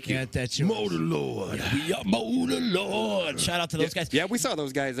 Mine, thank you. Yeah, that's yours. Motorlord. We are Motorlord. Shout out to those guys. Yeah, we saw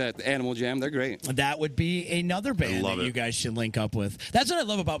those guys at Animal Jam. They're great. That would be another band love that it. you guys should link up with. That's what I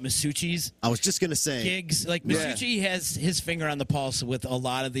love about Masucci's I was just going to say, gigs. Like Masucci has his finger on the pulse with a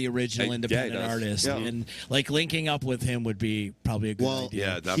lot of the original Yeah, he independent does. artists, Yeah. and like linking up with him would be probably a good well, idea.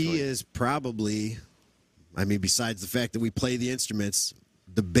 Yeah, definitely. he is probably, I mean, besides the fact that we play the instruments,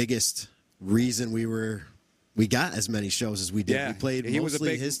 the biggest reason we got as many shows as we did. Yeah, We played he was a mostly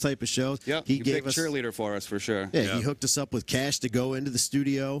big- his type of shows. Yep, He a gave big us cheerleader for us for sure. Yeah, he hooked us up with cash to go into the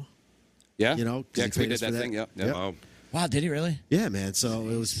studio. Yeah, You know, 'cause yeah, he 'cause we paid did us for that that. thing. Yep. Yep. Wow. Wow, did he really? Yeah, man. So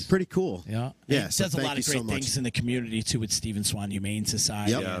it was pretty cool. Yeah. Yeah. He So does a thank lot you of so great much. things in the community, too, with Stephen Swan Humane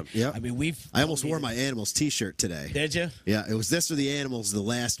Society. Yep. Yep. I mean, I almost wore my Animals T-shirt today. Did you? Yeah, it was this or the Animals, the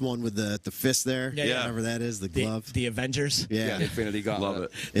last one with the fist there. Yeah, yeah. Whatever that is, the glove. The Avengers. Yeah. Infinity Gauntlet. Love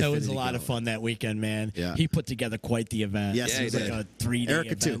it. That was a Infinity lot of Gauntlet. fun that weekend, man. Yeah. He put together quite the event. Yes, he it was did. like a 3-day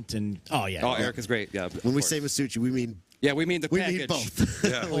Erica, too. event. And, oh, yeah. Oh, Erica's great. Yeah. of When we course. say Masucci, we mean we mean the package. both.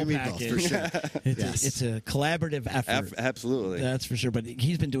 Yeah. we mean package. both for sure. Yes. It's a collaborative effort. Absolutely. That's for sure. But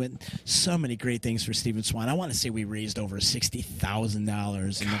he's been doing so many great things for Stephen Swan. I want to say we raised over $60,000 in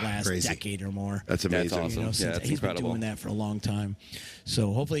the last Crazy. decade or more. That's amazing. awesome. You know, Yeah, since that's he's incredible. been doing that for a long time.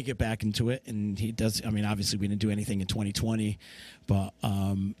 So hopefully he get back into it. And he does. I mean, obviously we didn't do anything in 2020, but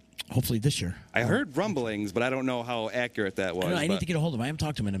hopefully this year. I heard rumblings, but I don't know how accurate that was. I need to get a hold of him. I haven't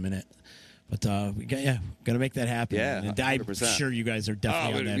talked to him in a minute. But we got to make that happen. Yeah, and I'm 100%. sure you guys are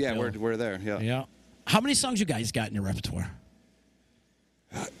definitely on that. yeah, bill. we're there. Yeah. Yeah. How many songs you guys got in your repertoire?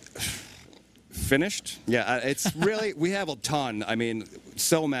 Finished? Yeah, it's really we have a ton. I mean,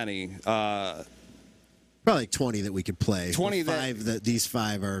 so many. Probably like 20 that we could play. 20 The that- five that these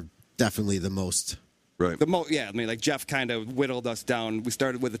five are definitely the most. Right. I mean, like Jeff kind of whittled us down. We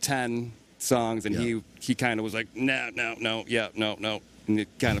started with the 10 songs, and Yeah. he kind of was like, no, and he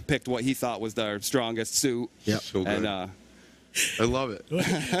kind of picked what he thought was our strongest suit. Yep. So good. And I love it.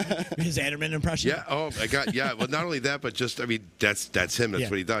 His Anderman impression? Yeah. Oh, I got. Yeah. Well, not only that, but just I mean, that's him. That's Yeah.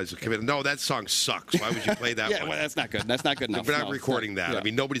 what he does. No, that song sucks. Why would you play that yeah, one? well, that's not good. That's not good enough. We're not No, recording that. yeah. I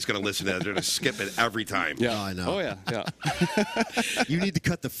mean, nobody's going to listen to that. They're going to skip it every time. Yeah. Oh, I know. Oh yeah. You need to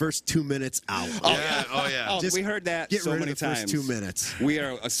cut the first 2 minutes out. Yeah. Oh yeah. Oh, Just we heard that get so rid many of the first times. 2 minutes. We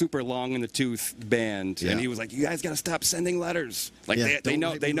are a super long in the tooth band, Yeah. and he was like, "You guys got to stop sending letters. Like Yeah, they don't know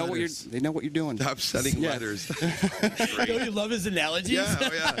write they me know what letters. you're doing." Stop sending Yeah. letters. Don't you love his analogies? Yeah. Oh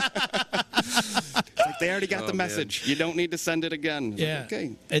yeah. Like, they already got Oh, the man. message. You don't need to send it again. Yeah.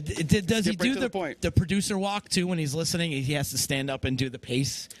 Okay. Does he Skip right do to the point. the producer walk too when he's listening? He has to stand up and do the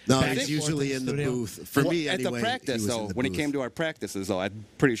pace. No, back he's and usually forth in the studio? booth. For me, at anyway, the practice, he was though, in the when he booth. came to our practices, though, I'm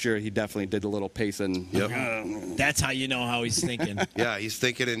pretty sure he definitely did a little pacing. Yep. That's how you know how he's thinking. Yeah, he's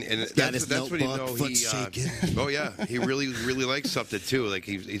thinking, and got that's his when you know notebook, he. foot's shaking. Oh yeah, he really likes something too. Like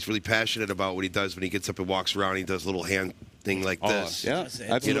he's really passionate about what he does when he gets up and walks around. He does a little hand thing like this. Yeah, You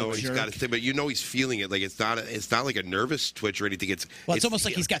You absolutely. know, he's got his thing, but you know he's feeling it. Like it's not like a nervous twitch or anything. It's Almost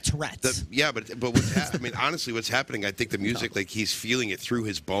like he's got Tourette's. But what's I mean, honestly, what's happening? I think the music, like he's feeling it through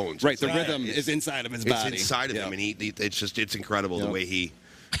his bones. Right, the Right. rhythm is inside of his It's body. inside of Yeah. him, and it's incredible Yeah. the way he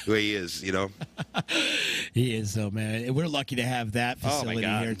is. You know. He is, though, man. We're lucky to have that Oh, my facility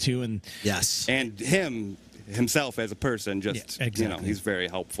God. here too. And Yes. And himself as a person, just Yeah, exactly. he's very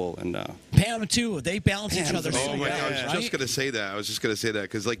helpful and. Pam too. They balance each Pam's other. a- so Oh my well, god! I was right? just gonna say that. I was just gonna say that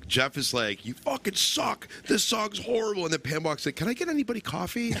because like Jeff is like, "You fucking suck. This song's horrible." And then Pam walks in. Can I get anybody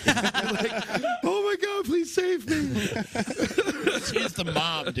coffee? I'm like, oh my god! Please save me. She's the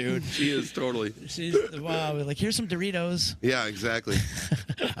mom, dude. She is totally. She's the mom. We're like, here's some Doritos. Yeah, exactly.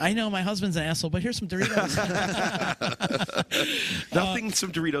 I know my husband's an asshole, but here's some Doritos. Nothing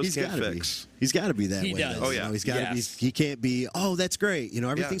some Doritos He's can't got to be. fix. He's got to be that He way. does. though, Oh, you yeah. know? He's got to Yes. be. He can't be. Oh, that's great. You know,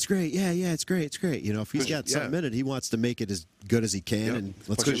 everything's great. Yeah, it's great. It's great. You know, if he's got Yeah. something in it, he wants to make it as good as he can. Yep. And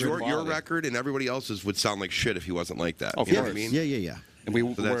let's Because get rid of your quality. record and everybody else's would sound like shit if he wasn't like that. Of You know what I course. mean? Yeah. And we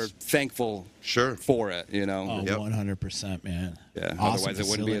that's- were thankful Sure. for it, you know. Oh, Yep. 100%, man. Yeah, Awesome otherwise it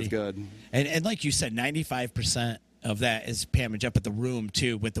wouldn't be as facility. good. And like you said, 95% of that is Pam and Jeff at the room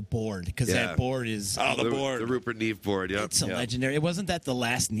too with the board because Yeah. that board is Oh, the board. The Rupert Neve board. Yep. it's a Yeah. legendary. It wasn't that the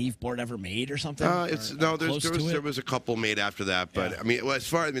last Neve board ever made or something. It's Or no. close to There it? was a couple made after that, but Yeah. I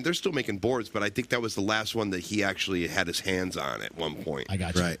mean, they're still making boards, but I think that was the last one that he actually had his hands on at one point. I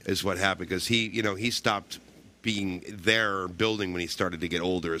got you. Right. Is what happened because he stopped being there building when he started to get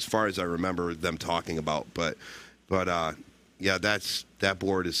older, as far as I remember them talking about. But yeah, that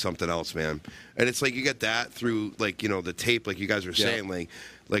board is something else, man. And it's like you get that through like the tape, like you guys were saying,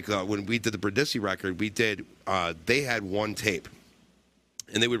 like when we did the Brindisi record, they had one tape,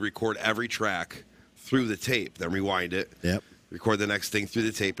 and they would record every track through the tape, then rewind it. Yep. Record the next thing through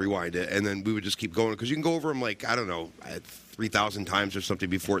the tape, rewind it, and then we would just keep going because you can go over them like I don't know, 3,000 times or something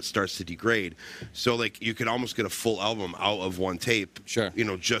before it starts to degrade. So like you could almost get a full album out of one tape. Sure.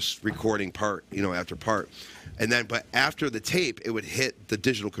 Just recording part, after part, and then but after the tape, it would hit the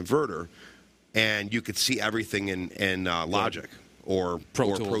digital converter, and you could see everything in Logic. Or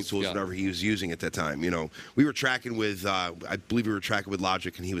Pro Tools, Tools, yeah. whatever he was using at that time. We were tracking with, I believe we were tracking with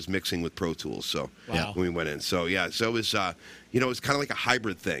Logic, and he was mixing with Pro Tools. So Wow. when we went in, so it was, it's kind of like a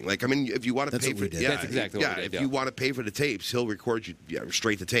hybrid thing. Like, I mean, if you want to That's pay what for, we did. yeah, That's exactly what we did, if yeah. you want to pay for the tapes, he'll record you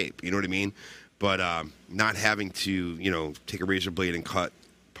straight to tape. You know what I mean? but not having to take a razor blade and cut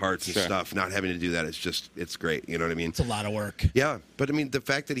parts and stuff, not having to do that, it's great. You know what I mean? It's a lot of work. Yeah, but I mean, the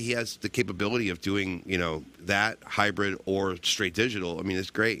fact that he has the capability of doing, that hybrid or straight digital, I mean, it's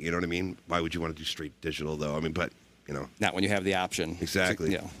great. You know what I mean? Why would you want to do straight digital, though? I mean, but, Not when you have the option.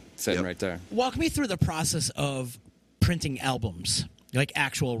 Exactly. Sitting right there. Walk me through the process of printing albums, like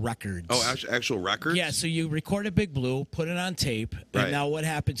actual records. Oh, actual records? Yeah, so you record a Big Blue, put it on tape, Right. and now what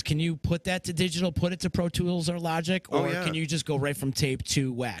happens? Can you put that to digital, put it to Pro Tools or Logic, or yeah. can you just go right from tape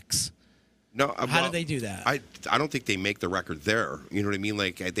to wax? No, How do they do that? I don't think they make the record there. You know what I mean?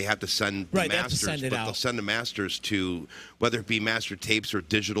 Like they have to send the Right, they have to masters, send it but out. they'll send the masters to whether it be master tapes or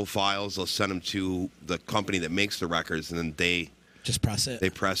digital files. They'll send them to the company that makes the records, and then they Just press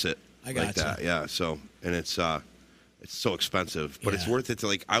it. press it I like gotcha. that. Yeah. So and it's so expensive, but it's Yeah. worth it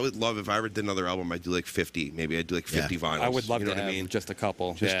to I would love if I ever did another album. I'd do 50. Maybe I'd do 50 vinyls. I would love you know to what have I mean? just a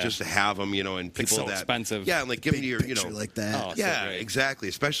couple. Just to have them, and people so that expensive. Yeah, and give them Big to your picture like that. Oh, so yeah, great. exactly.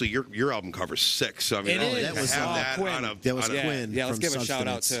 Especially your album cover's sick. So I mean, It is. to That was, have that Quinn. on a That was on a- Quinn. Yeah, let's from give a shout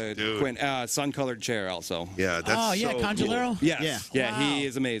out Sustenance. to Dude. Quinn. Sun-colored chair also. Yeah, that's Oh, yeah, so Congelero? cool. Yes. Yeah. Yeah, he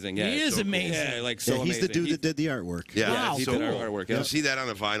is amazing. Yeah, He is so cool. amazing. Yeah, so Yeah, he's amazing. the dude that did the artwork. Yeah, Wow, he so did our cool. artwork. To Yeah. see that on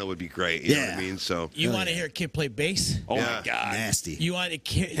a vinyl would be great. You know what I Yeah. mean? So You want to hear a kid play bass? Oh Yeah. my God. Nasty. You want a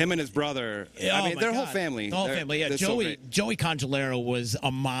kid? Him and his brother. Oh, I mean, my their whole God. family. The whole They're- family, yeah. they're so great. Joey Congelero was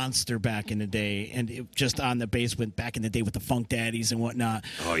a monster back in the day, and just on the bass back in the day with the Funk Daddies and whatnot.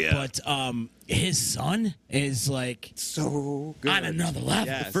 Oh, yeah. But his son is So good. on another level.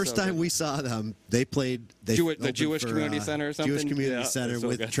 Yeah, First so time good. we saw them, they played the Jewish Community Center or something? Jewish Community Yeah, Center so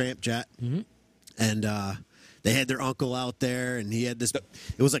with good. Tramp Jet, and they had their uncle out there, and he had this.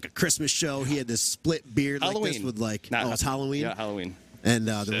 It was like a Christmas show. He had this split beard like this Halloween. with Not it's Halloween. Yeah, Halloween. And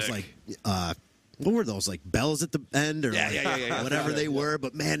there was Sick. what were those, like bells at the end or Yeah. whatever they were?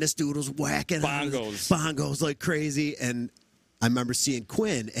 But man, this dude was whacking on his bongos like crazy. And I remember seeing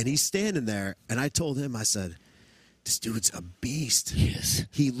Quinn, and he's standing there, and I told him, I said, "This dude's a beast. Yes.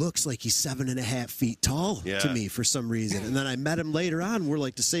 He looks like he's 7.5 feet tall Yeah. to me for some reason." And then I met him later on. We're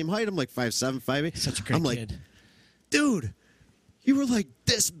like the same height. I'm like 5'7", 5'8". Such a great I'm like, kid. dude, you were like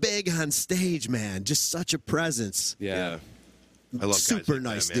this big on stage, man. Just such a presence. Yeah. I love guys Super like that,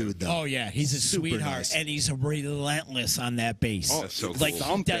 nice man. dude, though. Oh yeah, he's a Super sweetheart, nice. and he's relentless on that bass. Oh, that's so like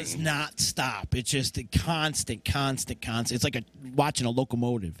cool. he does not stop. It's just a constant. It's like watching a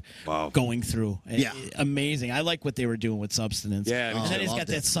locomotive Wow. going through. Yeah. Amazing. I like what they were doing with Substance. Yeah, and me then too. he's got Loved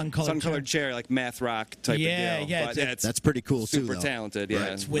that it. sun-colored chair, like math rock type Yeah, of deal. yeah, But that's pretty cool, too, super though. talented. Yeah,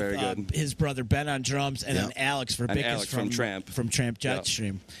 Right. it's with very good. his brother Ben on drums, and then Yep. Alex And Verbicus Alex from Tramp. Jetstream.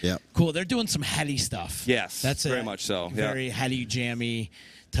 Stream. Yep. Cool. They're doing some heady stuff. Yes, that's very it. much so, yeah. Very heady, jammy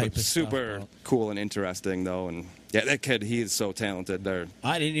type of Super stuff. cool and interesting though, and yeah, that kid, he is so talented. There.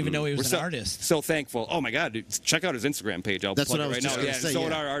 I didn't even know he was We're an artist. So thankful. Oh my God, dude, check out his Instagram page. I'll That's plug what I it was right just now. gonna Yeah, say, so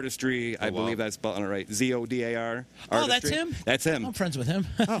yeah. our artistry, I wow. believe that's spelled right. ZODAR. Oh, that's Artistry. him? That's him. I'm friends with him.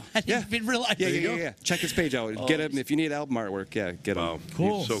 Oh, I yeah. didn't even realize. Yeah. Check his page out. Get him if you need album artwork. Yeah, get him. Wow.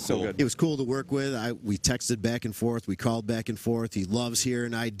 Cool. So So cool. good. It was cool to work with. We texted back and forth. We called back and forth. He loves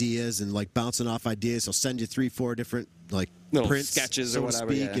hearing ideas and like bouncing off ideas. He'll send you 3-4 different like Little prints, sketches so or to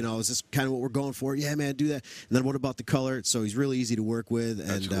whatever, speak. yeah. You know, is this kind of what we're going for? Yeah, man, do that. And then what about the color? So he's really easy to work with,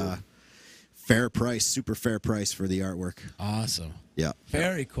 and cool. fair price, super fair price for the artwork. Awesome. Yeah.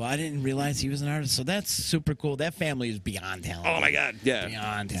 Very cool. I didn't realize he was an artist, so that's super cool. That family is beyond talented. Oh my God, yeah.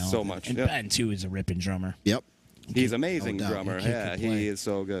 Beyond talented. So much, And yeah. Ben too is a ripping drummer. Yep. He's amazing No doubt. drummer. He Yeah, could he play. is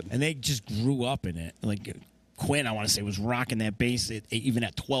so good. And they just grew up in it. Like Quinn, I want to say, was rocking that bass even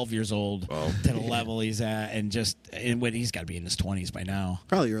at 12 years old to the level he's at, and when he's got to be in his 20s by now.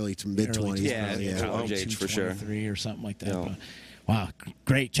 Probably early to mid 20s. Yeah, probably, college age for sure. 23 or something like that. Yeah. But, wow,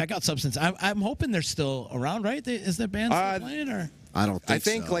 great! Check out Substance. I'm hoping they're still around, right? Is that band still playing or? I don't think I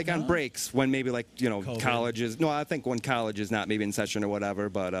think so. like on breaks when maybe like COVID. colleges. No, I think when college is not maybe in session or whatever.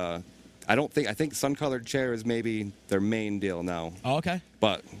 But I think Sun Colored Chair is maybe their main deal now. Oh, okay,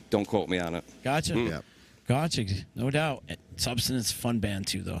 But don't quote me on it. gotcha. Yep. Gotcha, no doubt. Substance, fun band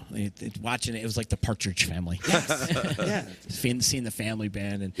too, though. Watching it was like the Partridge Family. Yeah, seeing the family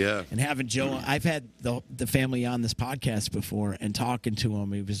band and having Joe. I've had the family on this podcast before, and talking to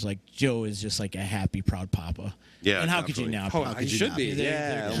him, he was like, Joe is just like a happy, proud papa. Yeah, and how could you definitely. not? Oh, be? he should be. Their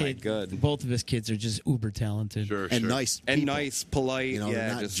Yeah, oh my kid- God. Both of his kids are just uber talented. Sure, And sure. nice. And people. nice, polite. You know, yeah,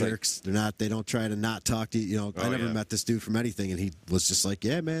 they're not just like- jerks. They don't try to not talk to you. You know, I never yeah. met this dude from anything, and he was just like,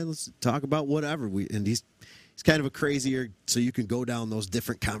 "Yeah, man, let's talk about whatever." And he's kind of a crazier, so you can go down those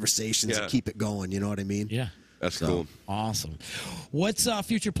different conversations Yeah. and keep it going. You know what I mean? Yeah, That's So- cool. awesome. What's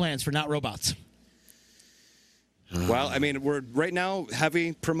future plans for Not Robots? Well, I mean, we're right now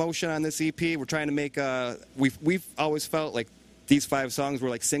heavy promotion on this EP. We're trying to make. We've always felt like these 5 songs were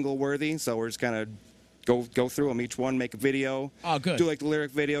like single worthy, so we're just gonna go through them each one, make a video. Oh, good. Do like the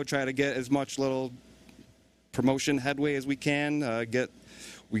lyric video, try to get as much little promotion headway as we can.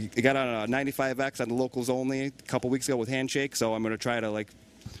 We got on a 95X on the locals only a couple weeks ago with Handshake, so I'm gonna try to like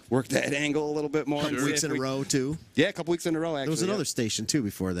work that angle a little bit more. Couple weeks in a row too. Yeah, a couple weeks in a row. Actually, There was another station too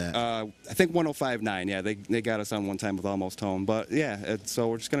before that. I think 105.9. Yeah, they got us on one time with Almost Home. But yeah, so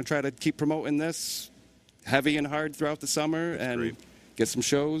we're just gonna try to keep promoting this heavy and hard throughout the summer and get some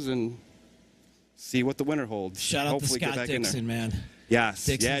shows and see what the winter holds. Shout out Hopefully to Scott get back Dixon, in there. man. Yes,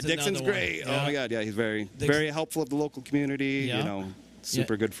 Dixon's Dixon's another great. one. Oh Yeah. my God, yeah, he's very helpful of the local community. Yeah. You know,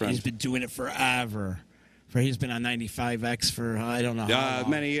 super good friend. He's been doing it forever. He's been on 95X for I don't know how long.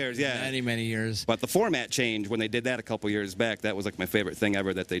 Many years. Yeah, many years. But the format change when they did that a couple years back, that was like my favorite thing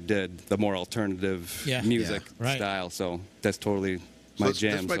ever that they did. The more alternative music Right. style. So that's totally my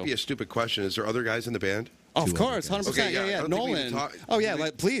jam. This might be a stupid question. Is there other guys in the band? Oh, of course, 100%. Okay, yeah, I yeah. don't think we Nolan. even talk- Oh, yeah.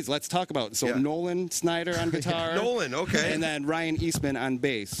 Please, let's talk about it. So Yeah. Nolan Snyder on guitar. Nolan, okay. And then Ryan Eastman on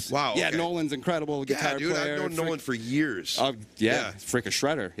bass. Wow, Yeah, okay. Nolan's incredible guitar Yeah, dude, player. I've known Nolan for years. Oh, yeah. Yeah. Freak a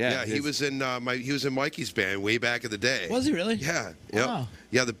shredder. Yeah. Yeah, he was in Mikey's band way back in the day. Was he really? Yeah. Yep. Wow.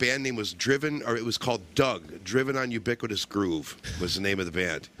 Yeah, the band name was Driven, or it was called Doug. Driven on Ubiquitous Groove was the name of the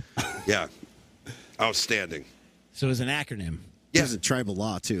band. Yeah. Outstanding. So it was an acronym. He was in Tribal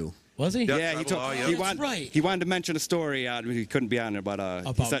Law too. Was he? Yeah, he, Tribal Law, yeah. he, That's wanted, right. he wanted to mention a story. He couldn't be on there, but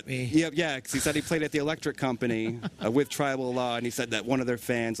About he said, me. Yeah, because he said he played at the Electric Company with Tribal Law, and he said that one of their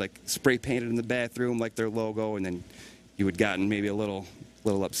fans like spray painted in the bathroom like their logo, and then he would gotten maybe a little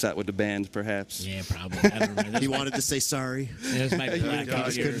upset with the band, perhaps. Yeah, probably. I don't remember. He wanted to say sorry. It was my He blackout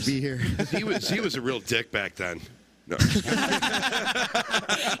just years. couldn't be here. He was a real dick back then. No.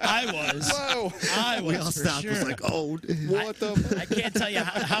 I was. Whoa! I was We all for stopped. sure. Was like, oh, What the? I can't tell you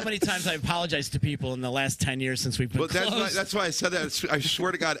how many times I apologized to people in the last 10 years since we've been Well, closed. that's why I said that. I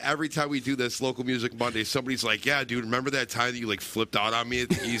swear to God, every time we do this Local Music Monday, somebody's like, "Yeah, dude, remember that time that you like flipped out on me at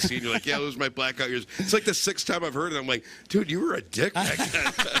the EC?" And you're like, "Yeah, it was my blackout years." It's like the 6th time I've heard it. I'm like, "Dude, you were a dick back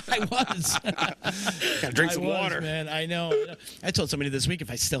then." I was. Gotta drink I some was, water. man. I know. I told somebody this week if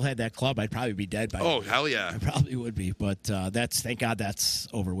I still had that club, I'd probably be dead by now. Oh, hell yeah. I probably would be, but thank God that's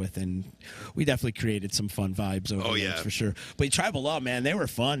over with, and we definitely created some fun vibes over Oh, there, yeah. that's for sure. But Tribal Law, man, they were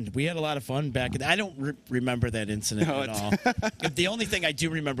fun. We had a lot of fun back. I don't remember that incident No, at all. The only thing I do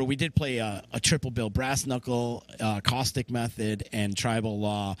remember, we did play a triple bill, Brass Knuckle, Caustic Method, and Tribal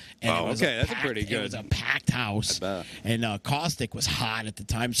Law. And Oh, it was okay, that's a packed- pretty It good- was a packed house, bet. and Caustic was hot at the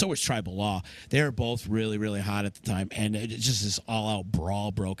time. So was Tribal Law. They were both really, really hot at the time, and it just this all-out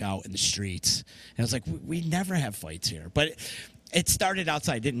brawl broke out in the streets. And I was like, we never have fights here, but it started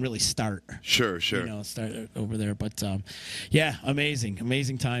outside. It didn't really start. Sure. You know, it started over there, but yeah,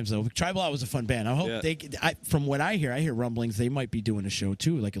 amazing times though. Tribal Law was a fun band. I hope Yeah. from what I hear rumblings they might be doing a show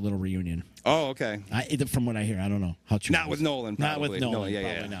too, like a little reunion. Oh, okay. From what I hear, I don't know how true. Not it with is. Nolan, Not probably. with Nolan. No, yeah,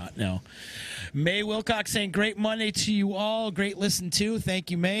 probably yeah. not. No. May Wilcox saying, "Great Monday to you all. Great listen too. Thank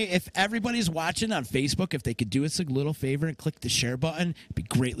you, May. If everybody's watching on Facebook, if they could do us a little favor and click the share button, it'd be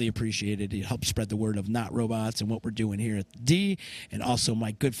greatly appreciated. It helps spread the word of Not Robots and what we're doing here at the D, and also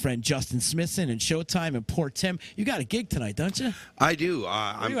my good friend Justin Smithson and Showtime and Poor Tim. You got a gig tonight, don't you? I do. you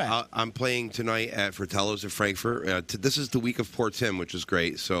at? I'm playing tonight at Fratello's of Frankfurt. This is the week of Poor Tim, which is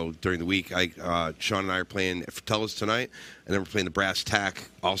great. So during the week, Sean and I are playing at Fratello's tonight, and then we're playing the Brass Tack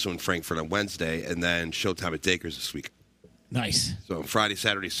also in Frankfurt on Wednesday, and then Showtime at Dakers this week. Nice. So Friday,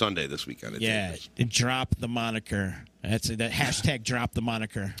 Saturday, Sunday this weekend at Yeah, Dakers. and drop the moniker. That's it. That hashtag drop the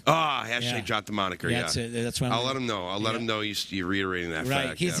moniker. Hashtag Yeah. drop the moniker. Yeah, Yeah, that's it. That's what I'll let him know. I'll let him know you're reiterating that Right.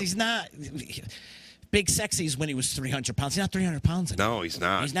 fact. He's not big sexy when he was 300 pounds. He's not 300 pounds anymore. No, he's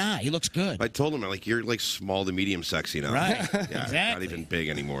not. He's not. He looks good. I told him, like, you're like small to medium sexy now. Right. Yeah, Exactly. not even big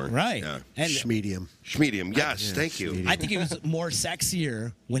anymore. Right. Yeah. And Schmedium. Medium. Yes, thank you. I think he was more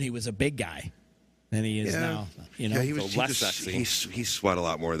sexier when he was a big guy than he is now. You know? Yeah, he was So less just, sexy. He sweat a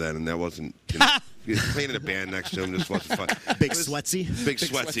lot more then, and that wasn't. You know, he was playing in a band next to him. Just wasn't fun. Big It was- sweatsy. Big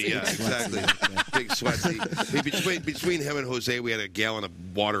sweatsy, yeah, exactly. Big sweatsy. I mean, between him and Jose, we had a gallon of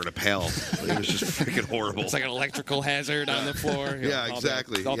water in a pail. It was just freaking horrible. It's like an electrical hazard on the floor. You know, Yeah, all the-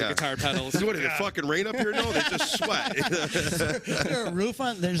 exactly. All the yeah. guitar pedals. So what, did it fucking rain up here? No, they just sweat. Is there a roof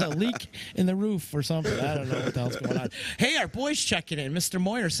on? There's a leak in the roof or something. I don't know what the hell's going on. Hey, our boys checking in. Mr.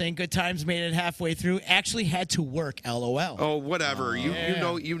 Moyer saying good times, made it halfway through. Actually had to work. LOL. Oh, whatever.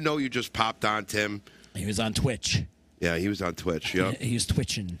 You know you just popped on Tim. He was on Twitch. Yeah, he was on Twitch. Yep. He was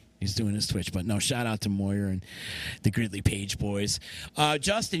twitching. He's doing his Twitch. But no, shout out to Moyer and the Gridley Page boys.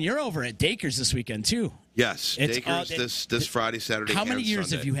 Justin, you're over at Dakers this weekend, too. Yes, Dakers this Friday, Saturday. How many years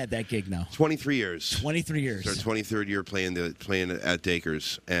Sunday. have you had that gig now? 23 years. 23 years. It's our 23rd year playing at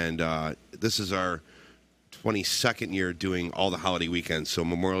Dakers, and this is our 22nd year doing all the holiday weekends. So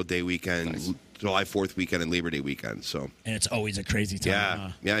Memorial Day weekend, nice. July 4th weekend, and Labor Day weekend. So and it's always a crazy time. Yeah, huh?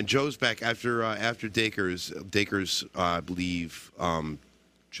 yeah. And Joe's back after Dakers. Dakers, I believe.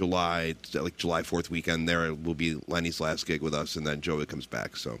 July 4th weekend. There will be Lenny's last gig with us, and then Joey comes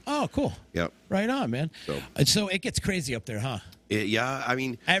back. So. Oh, cool. Yep. Right on, man. So it gets crazy up there, huh? Yeah, I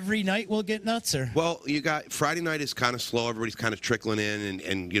mean, every night will get nuts, or well, you got Friday night is kind of slow. Everybody's kind of trickling in,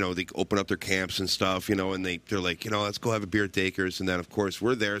 and they open up their camps and stuff, and they're like, let's go have a beer at Dakers, and then of course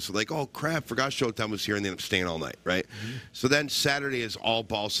we're there, so like, oh crap, forgot Showtime was here, and they end up staying all night, right? Mm-hmm. So then Saturday is all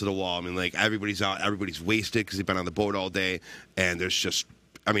balls to the wall. I mean, like everybody's out, everybody's wasted because they've been on the boat all day, and there's just,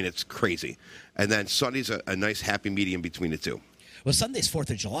 I mean, it's crazy. And then Sunday's a nice happy medium between the two. Well, Sunday's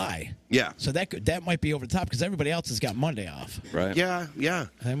 4th of July. Yeah. So that might be over the top because everybody else has got Monday off. Right. Yeah.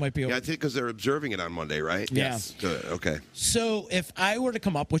 That might be over. Yeah, I think because they're observing it on Monday, right? Yeah. Yes. Good. Okay. So if I were to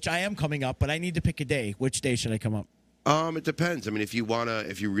come up, which I am coming up, but I need to pick a day, which day should I come up? It depends. I mean, if you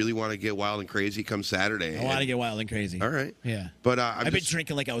really want to get wild and crazy, come Saturday. I want to get wild and crazy. All right. Yeah. But I've been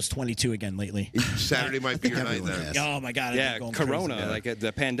drinking like I was 22 again lately. Saturday might be your night then. Oh my God. Yeah, Corona, like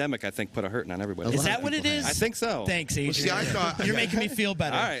the pandemic, I think put a hurting on everybody. Is that what it is? I think so. Thanks, Adrian. Well, see, I thought, you're making me feel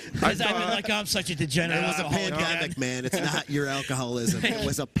better. All right. Because I've been like, I'm such a degenerate. It was a pandemic, man. It's not your alcoholism. It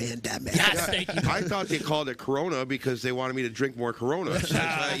was a pandemic. Yes, thank you. I thought they called it Corona because they wanted me to drink more Corona. So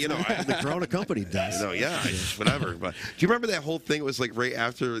the Corona company does. Whatever. But do you remember that whole thing? It was like right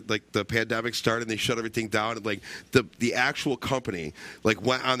after like the pandemic started, and they shut everything down, and like the actual company like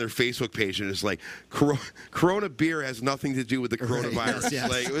went on their Facebook page and it's like Corona beer has nothing to do with the coronavirus. Right, yes.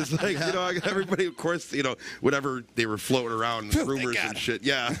 Like it was like everybody, of course, whatever they were floating around rumors and shit.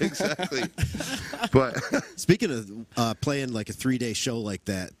 Yeah, exactly. But speaking of playing like a 3-day show like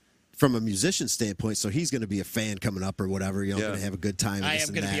that. From a musician standpoint, so he's going to be a fan coming up or whatever. Going to have a good time. I am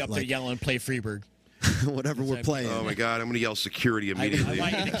going to be up there yelling, "Play Freebird." Whatever we're playing. Oh my God, I'm going to yell security immediately.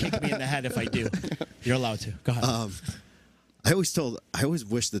 I want you to kick me in the head if I do. You're allowed to. Go ahead. I always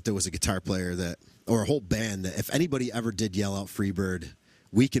wish that there was a guitar player or a whole band that if anybody ever did yell out Freebird,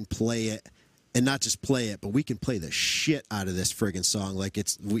 we can play it. And not just play it, but we can play the shit out of this friggin' song. Like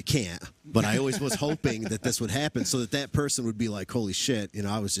we can't. But I always was hoping that this would happen so that person would be like, holy shit,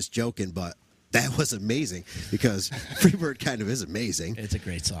 I was just joking, but that was amazing because Freebird kind of is amazing. It's a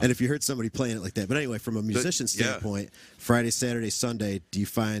great song. And if you heard somebody playing it like that. But anyway, from a musician standpoint, Friday, Saturday, Sunday,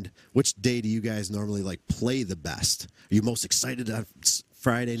 which day do you guys normally like play the best? Are you most excited on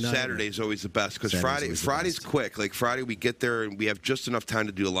Friday night? Saturday's always the best because Friday's quick. Like Friday, we get there and we have just enough time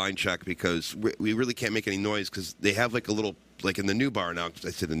to do a line check because we really can't make any noise because they have like a little, like in the new bar now. I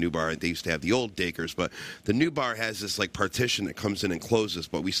said the new bar. They used to have the old Dakers, but the new bar has this like partition that comes in and closes,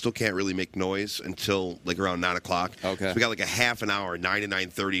 but we still can't really make noise until like around 9 o'clock. Okay. So we got like a half an hour, 9 to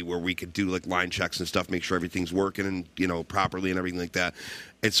 9:30, where we could do like line checks and stuff, make sure everything's working and properly and everything like that.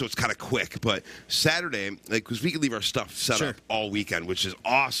 And so it's kind of quick. But Saturday, like, because we can leave our stuff set up all weekend, which is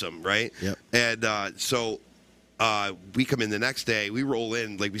awesome, right? Yep. And so we come in the next day. We roll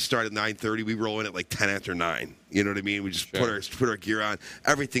in, like, we start at 9:30. We roll in at, like, 10 after 9. You know what I mean? We just put our gear on.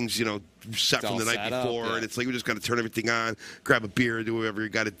 Everything's, set from the night before. And it's like we just got to turn everything on, grab a beer, do whatever you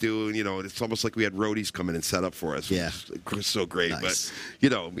got to do. And, it's almost like we had roadies come in and set up for us. Yeah. It was so great. Nice. But, you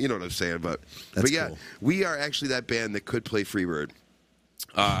know what I'm saying. But yeah, cool. We are actually that band that could play Freebird.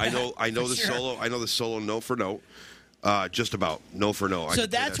 I know the solo. I know the solo note for note. Just about note for note. So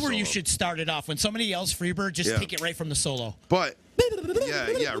that's where you should start it off. When somebody yells Freebird, just take it right from the solo. But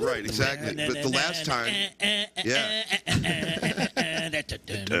yeah, right, exactly. But the last time,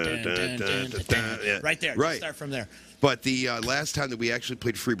 right there. Right. Just start from there. But the last time that we actually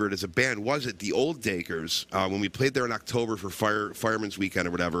played Freebird as a band was at the old Dakers. When we played there in October for Fireman's Weekend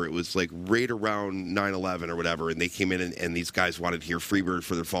or whatever, it was like right around 9/11 or whatever, and they came in and these guys wanted to hear Freebird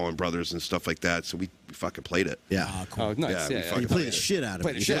for their fallen brothers and stuff like that, so we fucking played it. Yeah. Oh, cool. Oh, nice. Yeah, You played the shit out of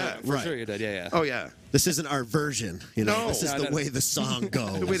it. For sure you did, yeah. Oh, yeah. This isn't our version, No. This is the way the song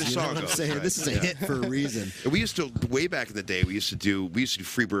goes. The way the song you know what goes, I'm saying? right. This is a hit for a reason. And we used to, way back in the day, we used to do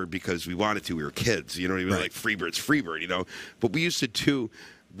Freebird because we wanted to. We were kids, we were like, Freebird's Freebird, But we used to do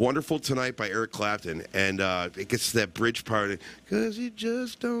Wonderful Tonight by Eric Clapton, and it gets to that bridge part, because you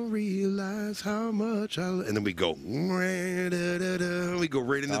just don't realize how much and then we go, we go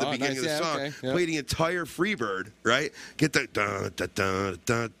right into the beginning of the song, okay. Yep. Play the entire Freebird, right? Get that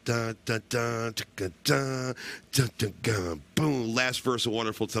boom, last verse of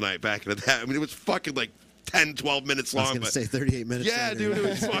Wonderful Tonight, back into that. I mean, it was fucking like 10, 12 minutes long. I was going to say 38 minutes. Yeah, dude, it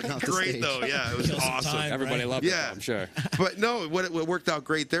was fucking great, though. Yeah, it was awesome. Time, everybody loved it, I'm sure. But no, what worked out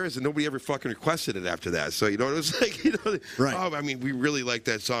great there is that nobody ever fucking requested it after that. So, it was like, right. Oh, I mean, we really like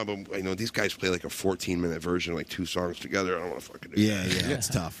that song, but, these guys play like a 14-minute version, like 2 songs together. I don't want to fucking do that. Yeah, it's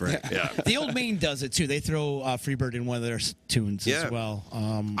tough, right? Yeah. The Old Main does it, too. They throw Freebird in one of their tunes as well.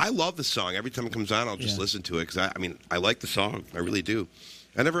 I love the song. Every time it comes on, I'll just listen to it, because, I like the song. I really do.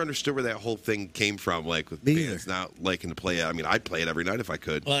 I never understood where that whole thing came from, like with bands not liking to play it. I mean, I'd play it every night if I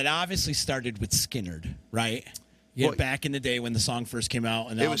could. Well, it obviously started with Skynyrd, right? Yeah, back in the day when the song first came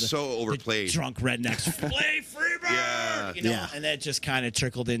out, and it was so overplayed. The drunk rednecks play Freebird, and that just kind of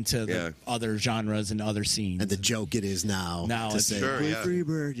trickled into the other genres and other scenes. And the joke it is now to it's say play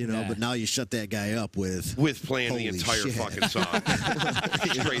Freebird, but now you shut that guy up with playing the entire fucking song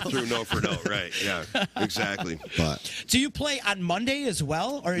straight through, note for note, right? Yeah, exactly. But do you play on Monday as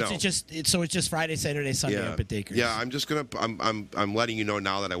well, or is it just it's just Friday, Saturday, Sunday up at Dacres? Yeah, I'm just gonna I'm letting you know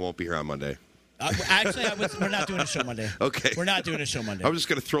now that I won't be here on Monday. Actually, we're not doing a show Monday. Okay. We're not doing a show Monday. I'm just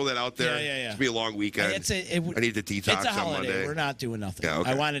going to throw that out there. Yeah. It's be a long weekend. I need to detox it's a holiday. on Monday. We're not doing nothing. Yeah, okay.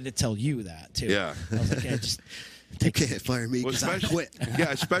 I wanted to tell you that, too. Yeah. I was like, just... You can't fire me because I quit.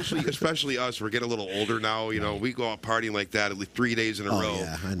 Yeah, especially us. We're getting a little older now. We go out partying like that at least 3 days in a row.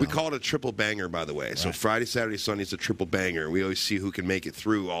 Yeah, I know. We call it a triple banger, by the way. Right. So Friday, Saturday, Sunday is a triple banger. We always see who can make it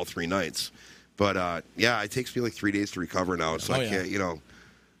through all 3 nights. But, it takes me like 3 days to recover now. So I can't,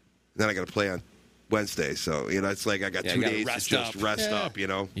 then I got to play on Wednesday, so it's like I got 2 days to just rest up,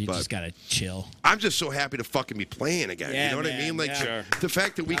 You just gotta chill. I'm just so happy to fucking be playing again. Yeah, you know what I mean? Like the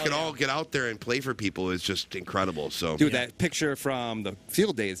fact that we can all get out there and play for people is just incredible. So, dude, that picture from the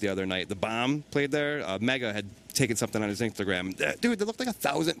Field Days the other night, the Bomb played there. Mega had taken something on his Instagram. Dude, there looked like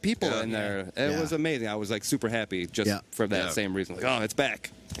 1,000 people in there. It was amazing. I was like super happy just for that same reason. Like, oh, it's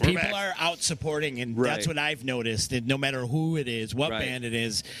back. People are out supporting, and that's what I've noticed. And no matter who it is, what band it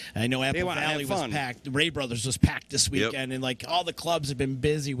is, I know Apple Valley was packed. Ray Brothers was packed this weekend, and like all the clubs have been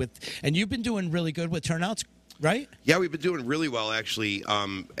busy with. And you've been doing really good with turnouts, right? Yeah, we've been doing really well actually.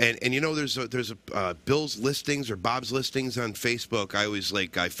 And there's a Bill's listings or Bob's listings on Facebook.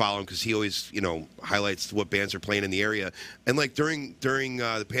 I follow him because he always highlights what bands are playing in the area. And like during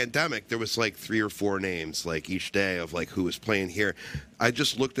the pandemic, there was like 3 or 4 names like each day of like who was playing here. I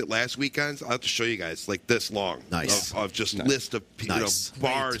just looked at last weekend's. I'll have to show you guys like this long of just list of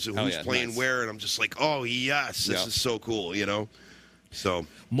bars and who's playing where, and I'm just like, oh yes, this is so cool, So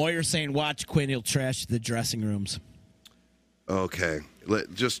Moyer's saying, watch Quinn, he'll trash the dressing rooms. Okay.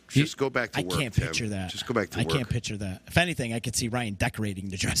 Just go back to work, I can't picture Tim. that. Just go back to work. I can't picture that. If anything, I could see Ryan decorating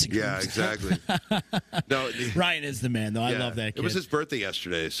the dressing rooms. Yeah, exactly. Ryan is the man, though. I love that kid. It was his birthday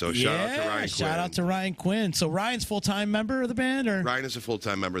yesterday, so shout out to Ryan Quinn. Shout out to Ryan Quinn. So Ryan's full-time member of the band? Or? Ryan is a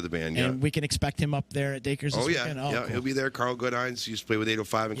full-time member of the band, yeah. And we can expect him up there at Dacres this weekend? Oh, yeah. Cool. He'll be there. Carl Goodhines used to play with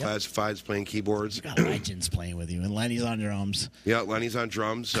 805 and Classifieds playing keyboards. You got legends playing with you, and Lenny's on drums. Yeah, Lenny's on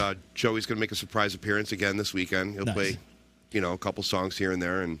drums. Joey's going to make a surprise appearance again this weekend. He'll play, a couple songs here and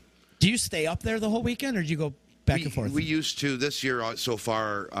there, and do you stay up there the whole weekend, or do you go back and forth? We used to. This year, so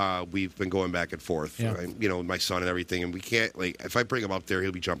far, we've been going back and forth. Yeah. With my son and everything, and we can't, if I bring him up there,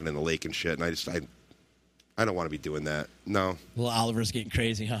 he'll be jumping in the lake and shit, and I don't want to be doing that. No. Well, Oliver's getting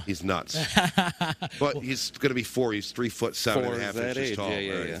crazy, huh? He's nuts. But he's going to be 4. He's 3'7.5" inches tall.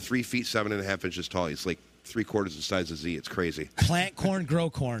 Yeah. 3 feet 7.5 inches tall. He's like 3/4 the size of Z. It's crazy. Plant corn,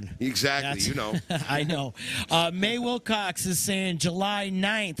 grow corn. Exactly. I know. May Wilcox is saying July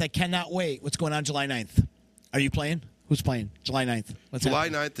 9th. I cannot wait. What's going on July 9th? Are you playing? Who's playing? July 9th. July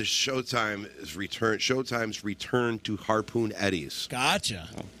 9th is Showtime's return to Harpoon Eddie's. Gotcha.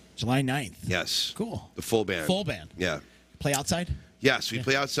 July 9th. Yes. Cool. The full band. Full band. Yeah. Play outside? Yes, we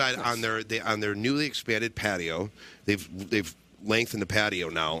play outside on their newly expanded patio. They've lengthened the patio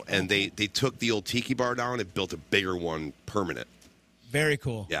now, and they took the old tiki bar down and built a bigger one permanent. Very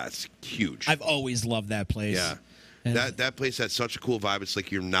cool. Yeah, it's huge. I've always loved that place. Yeah. And that place had such a cool vibe. It's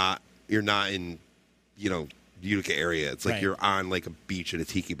like you're not in Utica area. It's like you're on like a beach at a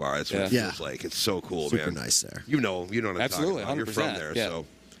tiki bar. That's what it feels like. It's so cool, Super man. nice there. You know what I'm Absolutely, talking about. 100%. You're from there, so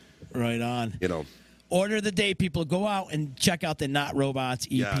right on. order of the day, people, go out and check out the Not Robots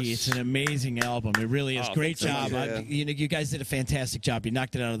EP. Yes. It's an amazing album. It really is. Great job. You guys did a fantastic job. You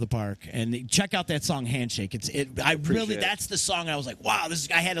knocked it out of the park. And check out that song Handshake. That's the song I was like, wow,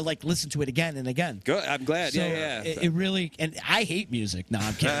 I had to like listen to it again and again. Good. I'm glad. So yeah. It really, and I hate music. No,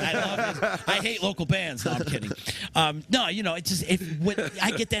 I'm kidding. I love it. I hate local bands. No, I'm kidding. No, it's just when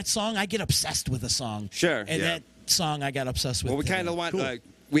I get that song, I get obsessed with a song. Sure. And that song I got obsessed with. Well, we kind of want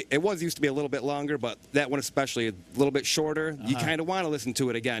it used to be a little bit longer, but that one especially a little bit shorter. You kind of want to listen to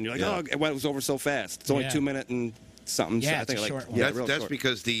it again. You're like, it was over so fast. It's only 2 minutes and something. Yeah, so I think it's a short one. That's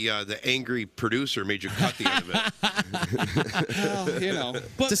because the angry producer made you cut the end of it.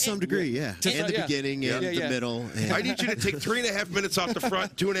 Well, to some degree, yeah. And the beginning and the middle. And I need you to take 3.5 minutes off the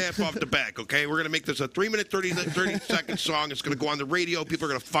front, 2.5 off the back, okay? We're going to make this a 3-minute, 30-second song. It's going to go on the radio. People are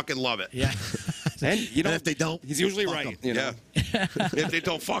going to fucking love it. Yeah. And if they don't, he's usually right. Yeah. If they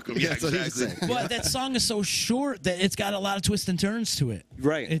don't, fuck them. Yeah, exactly. But that song is so short that it's got a lot of twists and turns to it.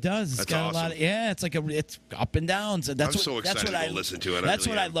 Right. It does. It's got awesome. a lot of it's like it's up and downs. And I'm so excited to go listen to it. That's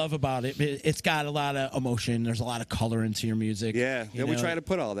what I love about it. It's got a lot of emotion. There's a lot of color into your music. Yeah. We try to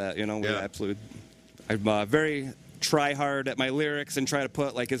put all that. I'm very try hard at my lyrics and try to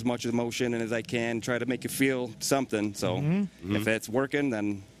put like as much emotion in as I can. Try to make you feel something. So if it's working,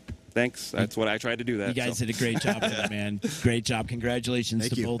 then. Thanks. That's what I tried to do. That you guys did a great job with it, man. Great job. Congratulations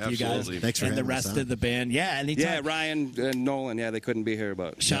to both you guys. Thanks for and the rest of the band. Yeah, anytime. Yeah, Ryan and Nolan. Yeah, they couldn't be here,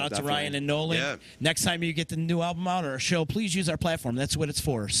 but shout out to Ryan and Nolan. Yeah. Next time you get the new album out or a show, please use our platform. That's what it's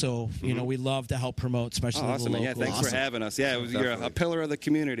for. So we love to help promote, especially the local. Yeah, thanks for having us. Yeah, you're a pillar of the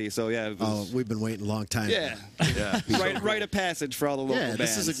community. So yeah. We've been waiting a long time. Yeah. Rite of passage for all the local bands.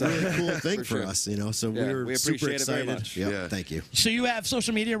 This is a really cool thing for us. So we super excited. It very much. Yeah, thank you. So you have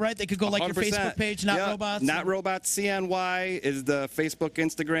social media, right? They could go like your Facebook page, Not Robots. Not Robots CNY is the Facebook,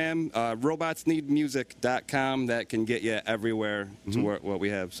 Instagram. Robotsneedmusic.com. That can get you everywhere to what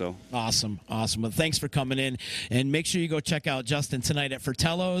we have. So awesome. Well, thanks for coming in, and make sure you go check out Justin tonight at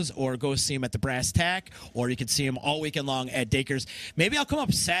Fratello's, or go see him at the Brass Tack, or you can see him all weekend long at Dacres. Maybe I'll come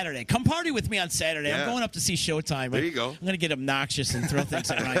up Saturday. Come party with me on Saturday. Yeah. I'm going up to see Showtime. There you go. I'm going to get obnoxious and throw things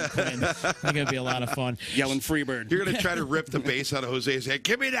at Ryan Quinn. It's going to be a lot of fun. Yelling Freebird. You're going to try to rip the bass out of Jose's head.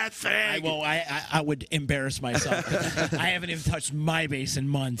 Give me that thing. I would embarrass myself. I haven't even touched my bass in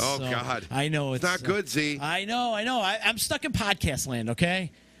months. Oh, so God. I know it's not good, Z. I know. I'm stuck in podcast land,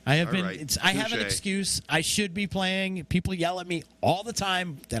 okay? I have been. Right. I have an excuse. I should be playing. People yell at me all the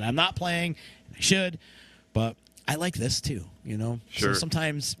time that I'm not playing. I should, but I like this too. Sure. So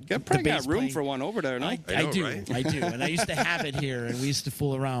sometimes you probably got room for one over there. No, I know, do. right? I do, and I used to have it here, and we used to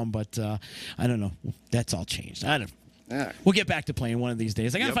fool around. But I don't know. That's all changed. I don't. Yeah. We'll get back to playing one of these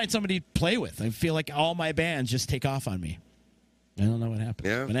days. I got to find somebody to play with. I feel like all my bands just take off on me. I don't know what happened.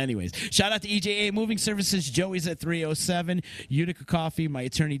 Yeah. But anyways, shout out to EJA Moving Services, Joey's at 307, Utica Coffee, my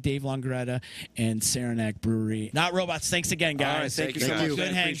attorney Dave Longretta, and Saranac Brewery. Not Robots. Thanks again, guys. All right, thank you so much.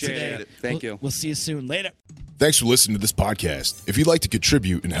 Good hang today. It. Thank you. We'll see you soon. Later. Thanks for listening to this podcast. If you'd like to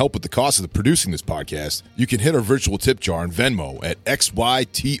contribute and help with the cost of producing this podcast, you can hit our virtual tip jar on Venmo at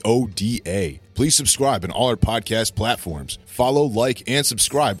XYTODA. Please subscribe on all our podcast platforms. Follow, like, and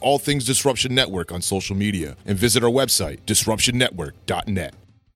subscribe all things Disruption Network on social media. And visit our website, disruptionnetwork.net.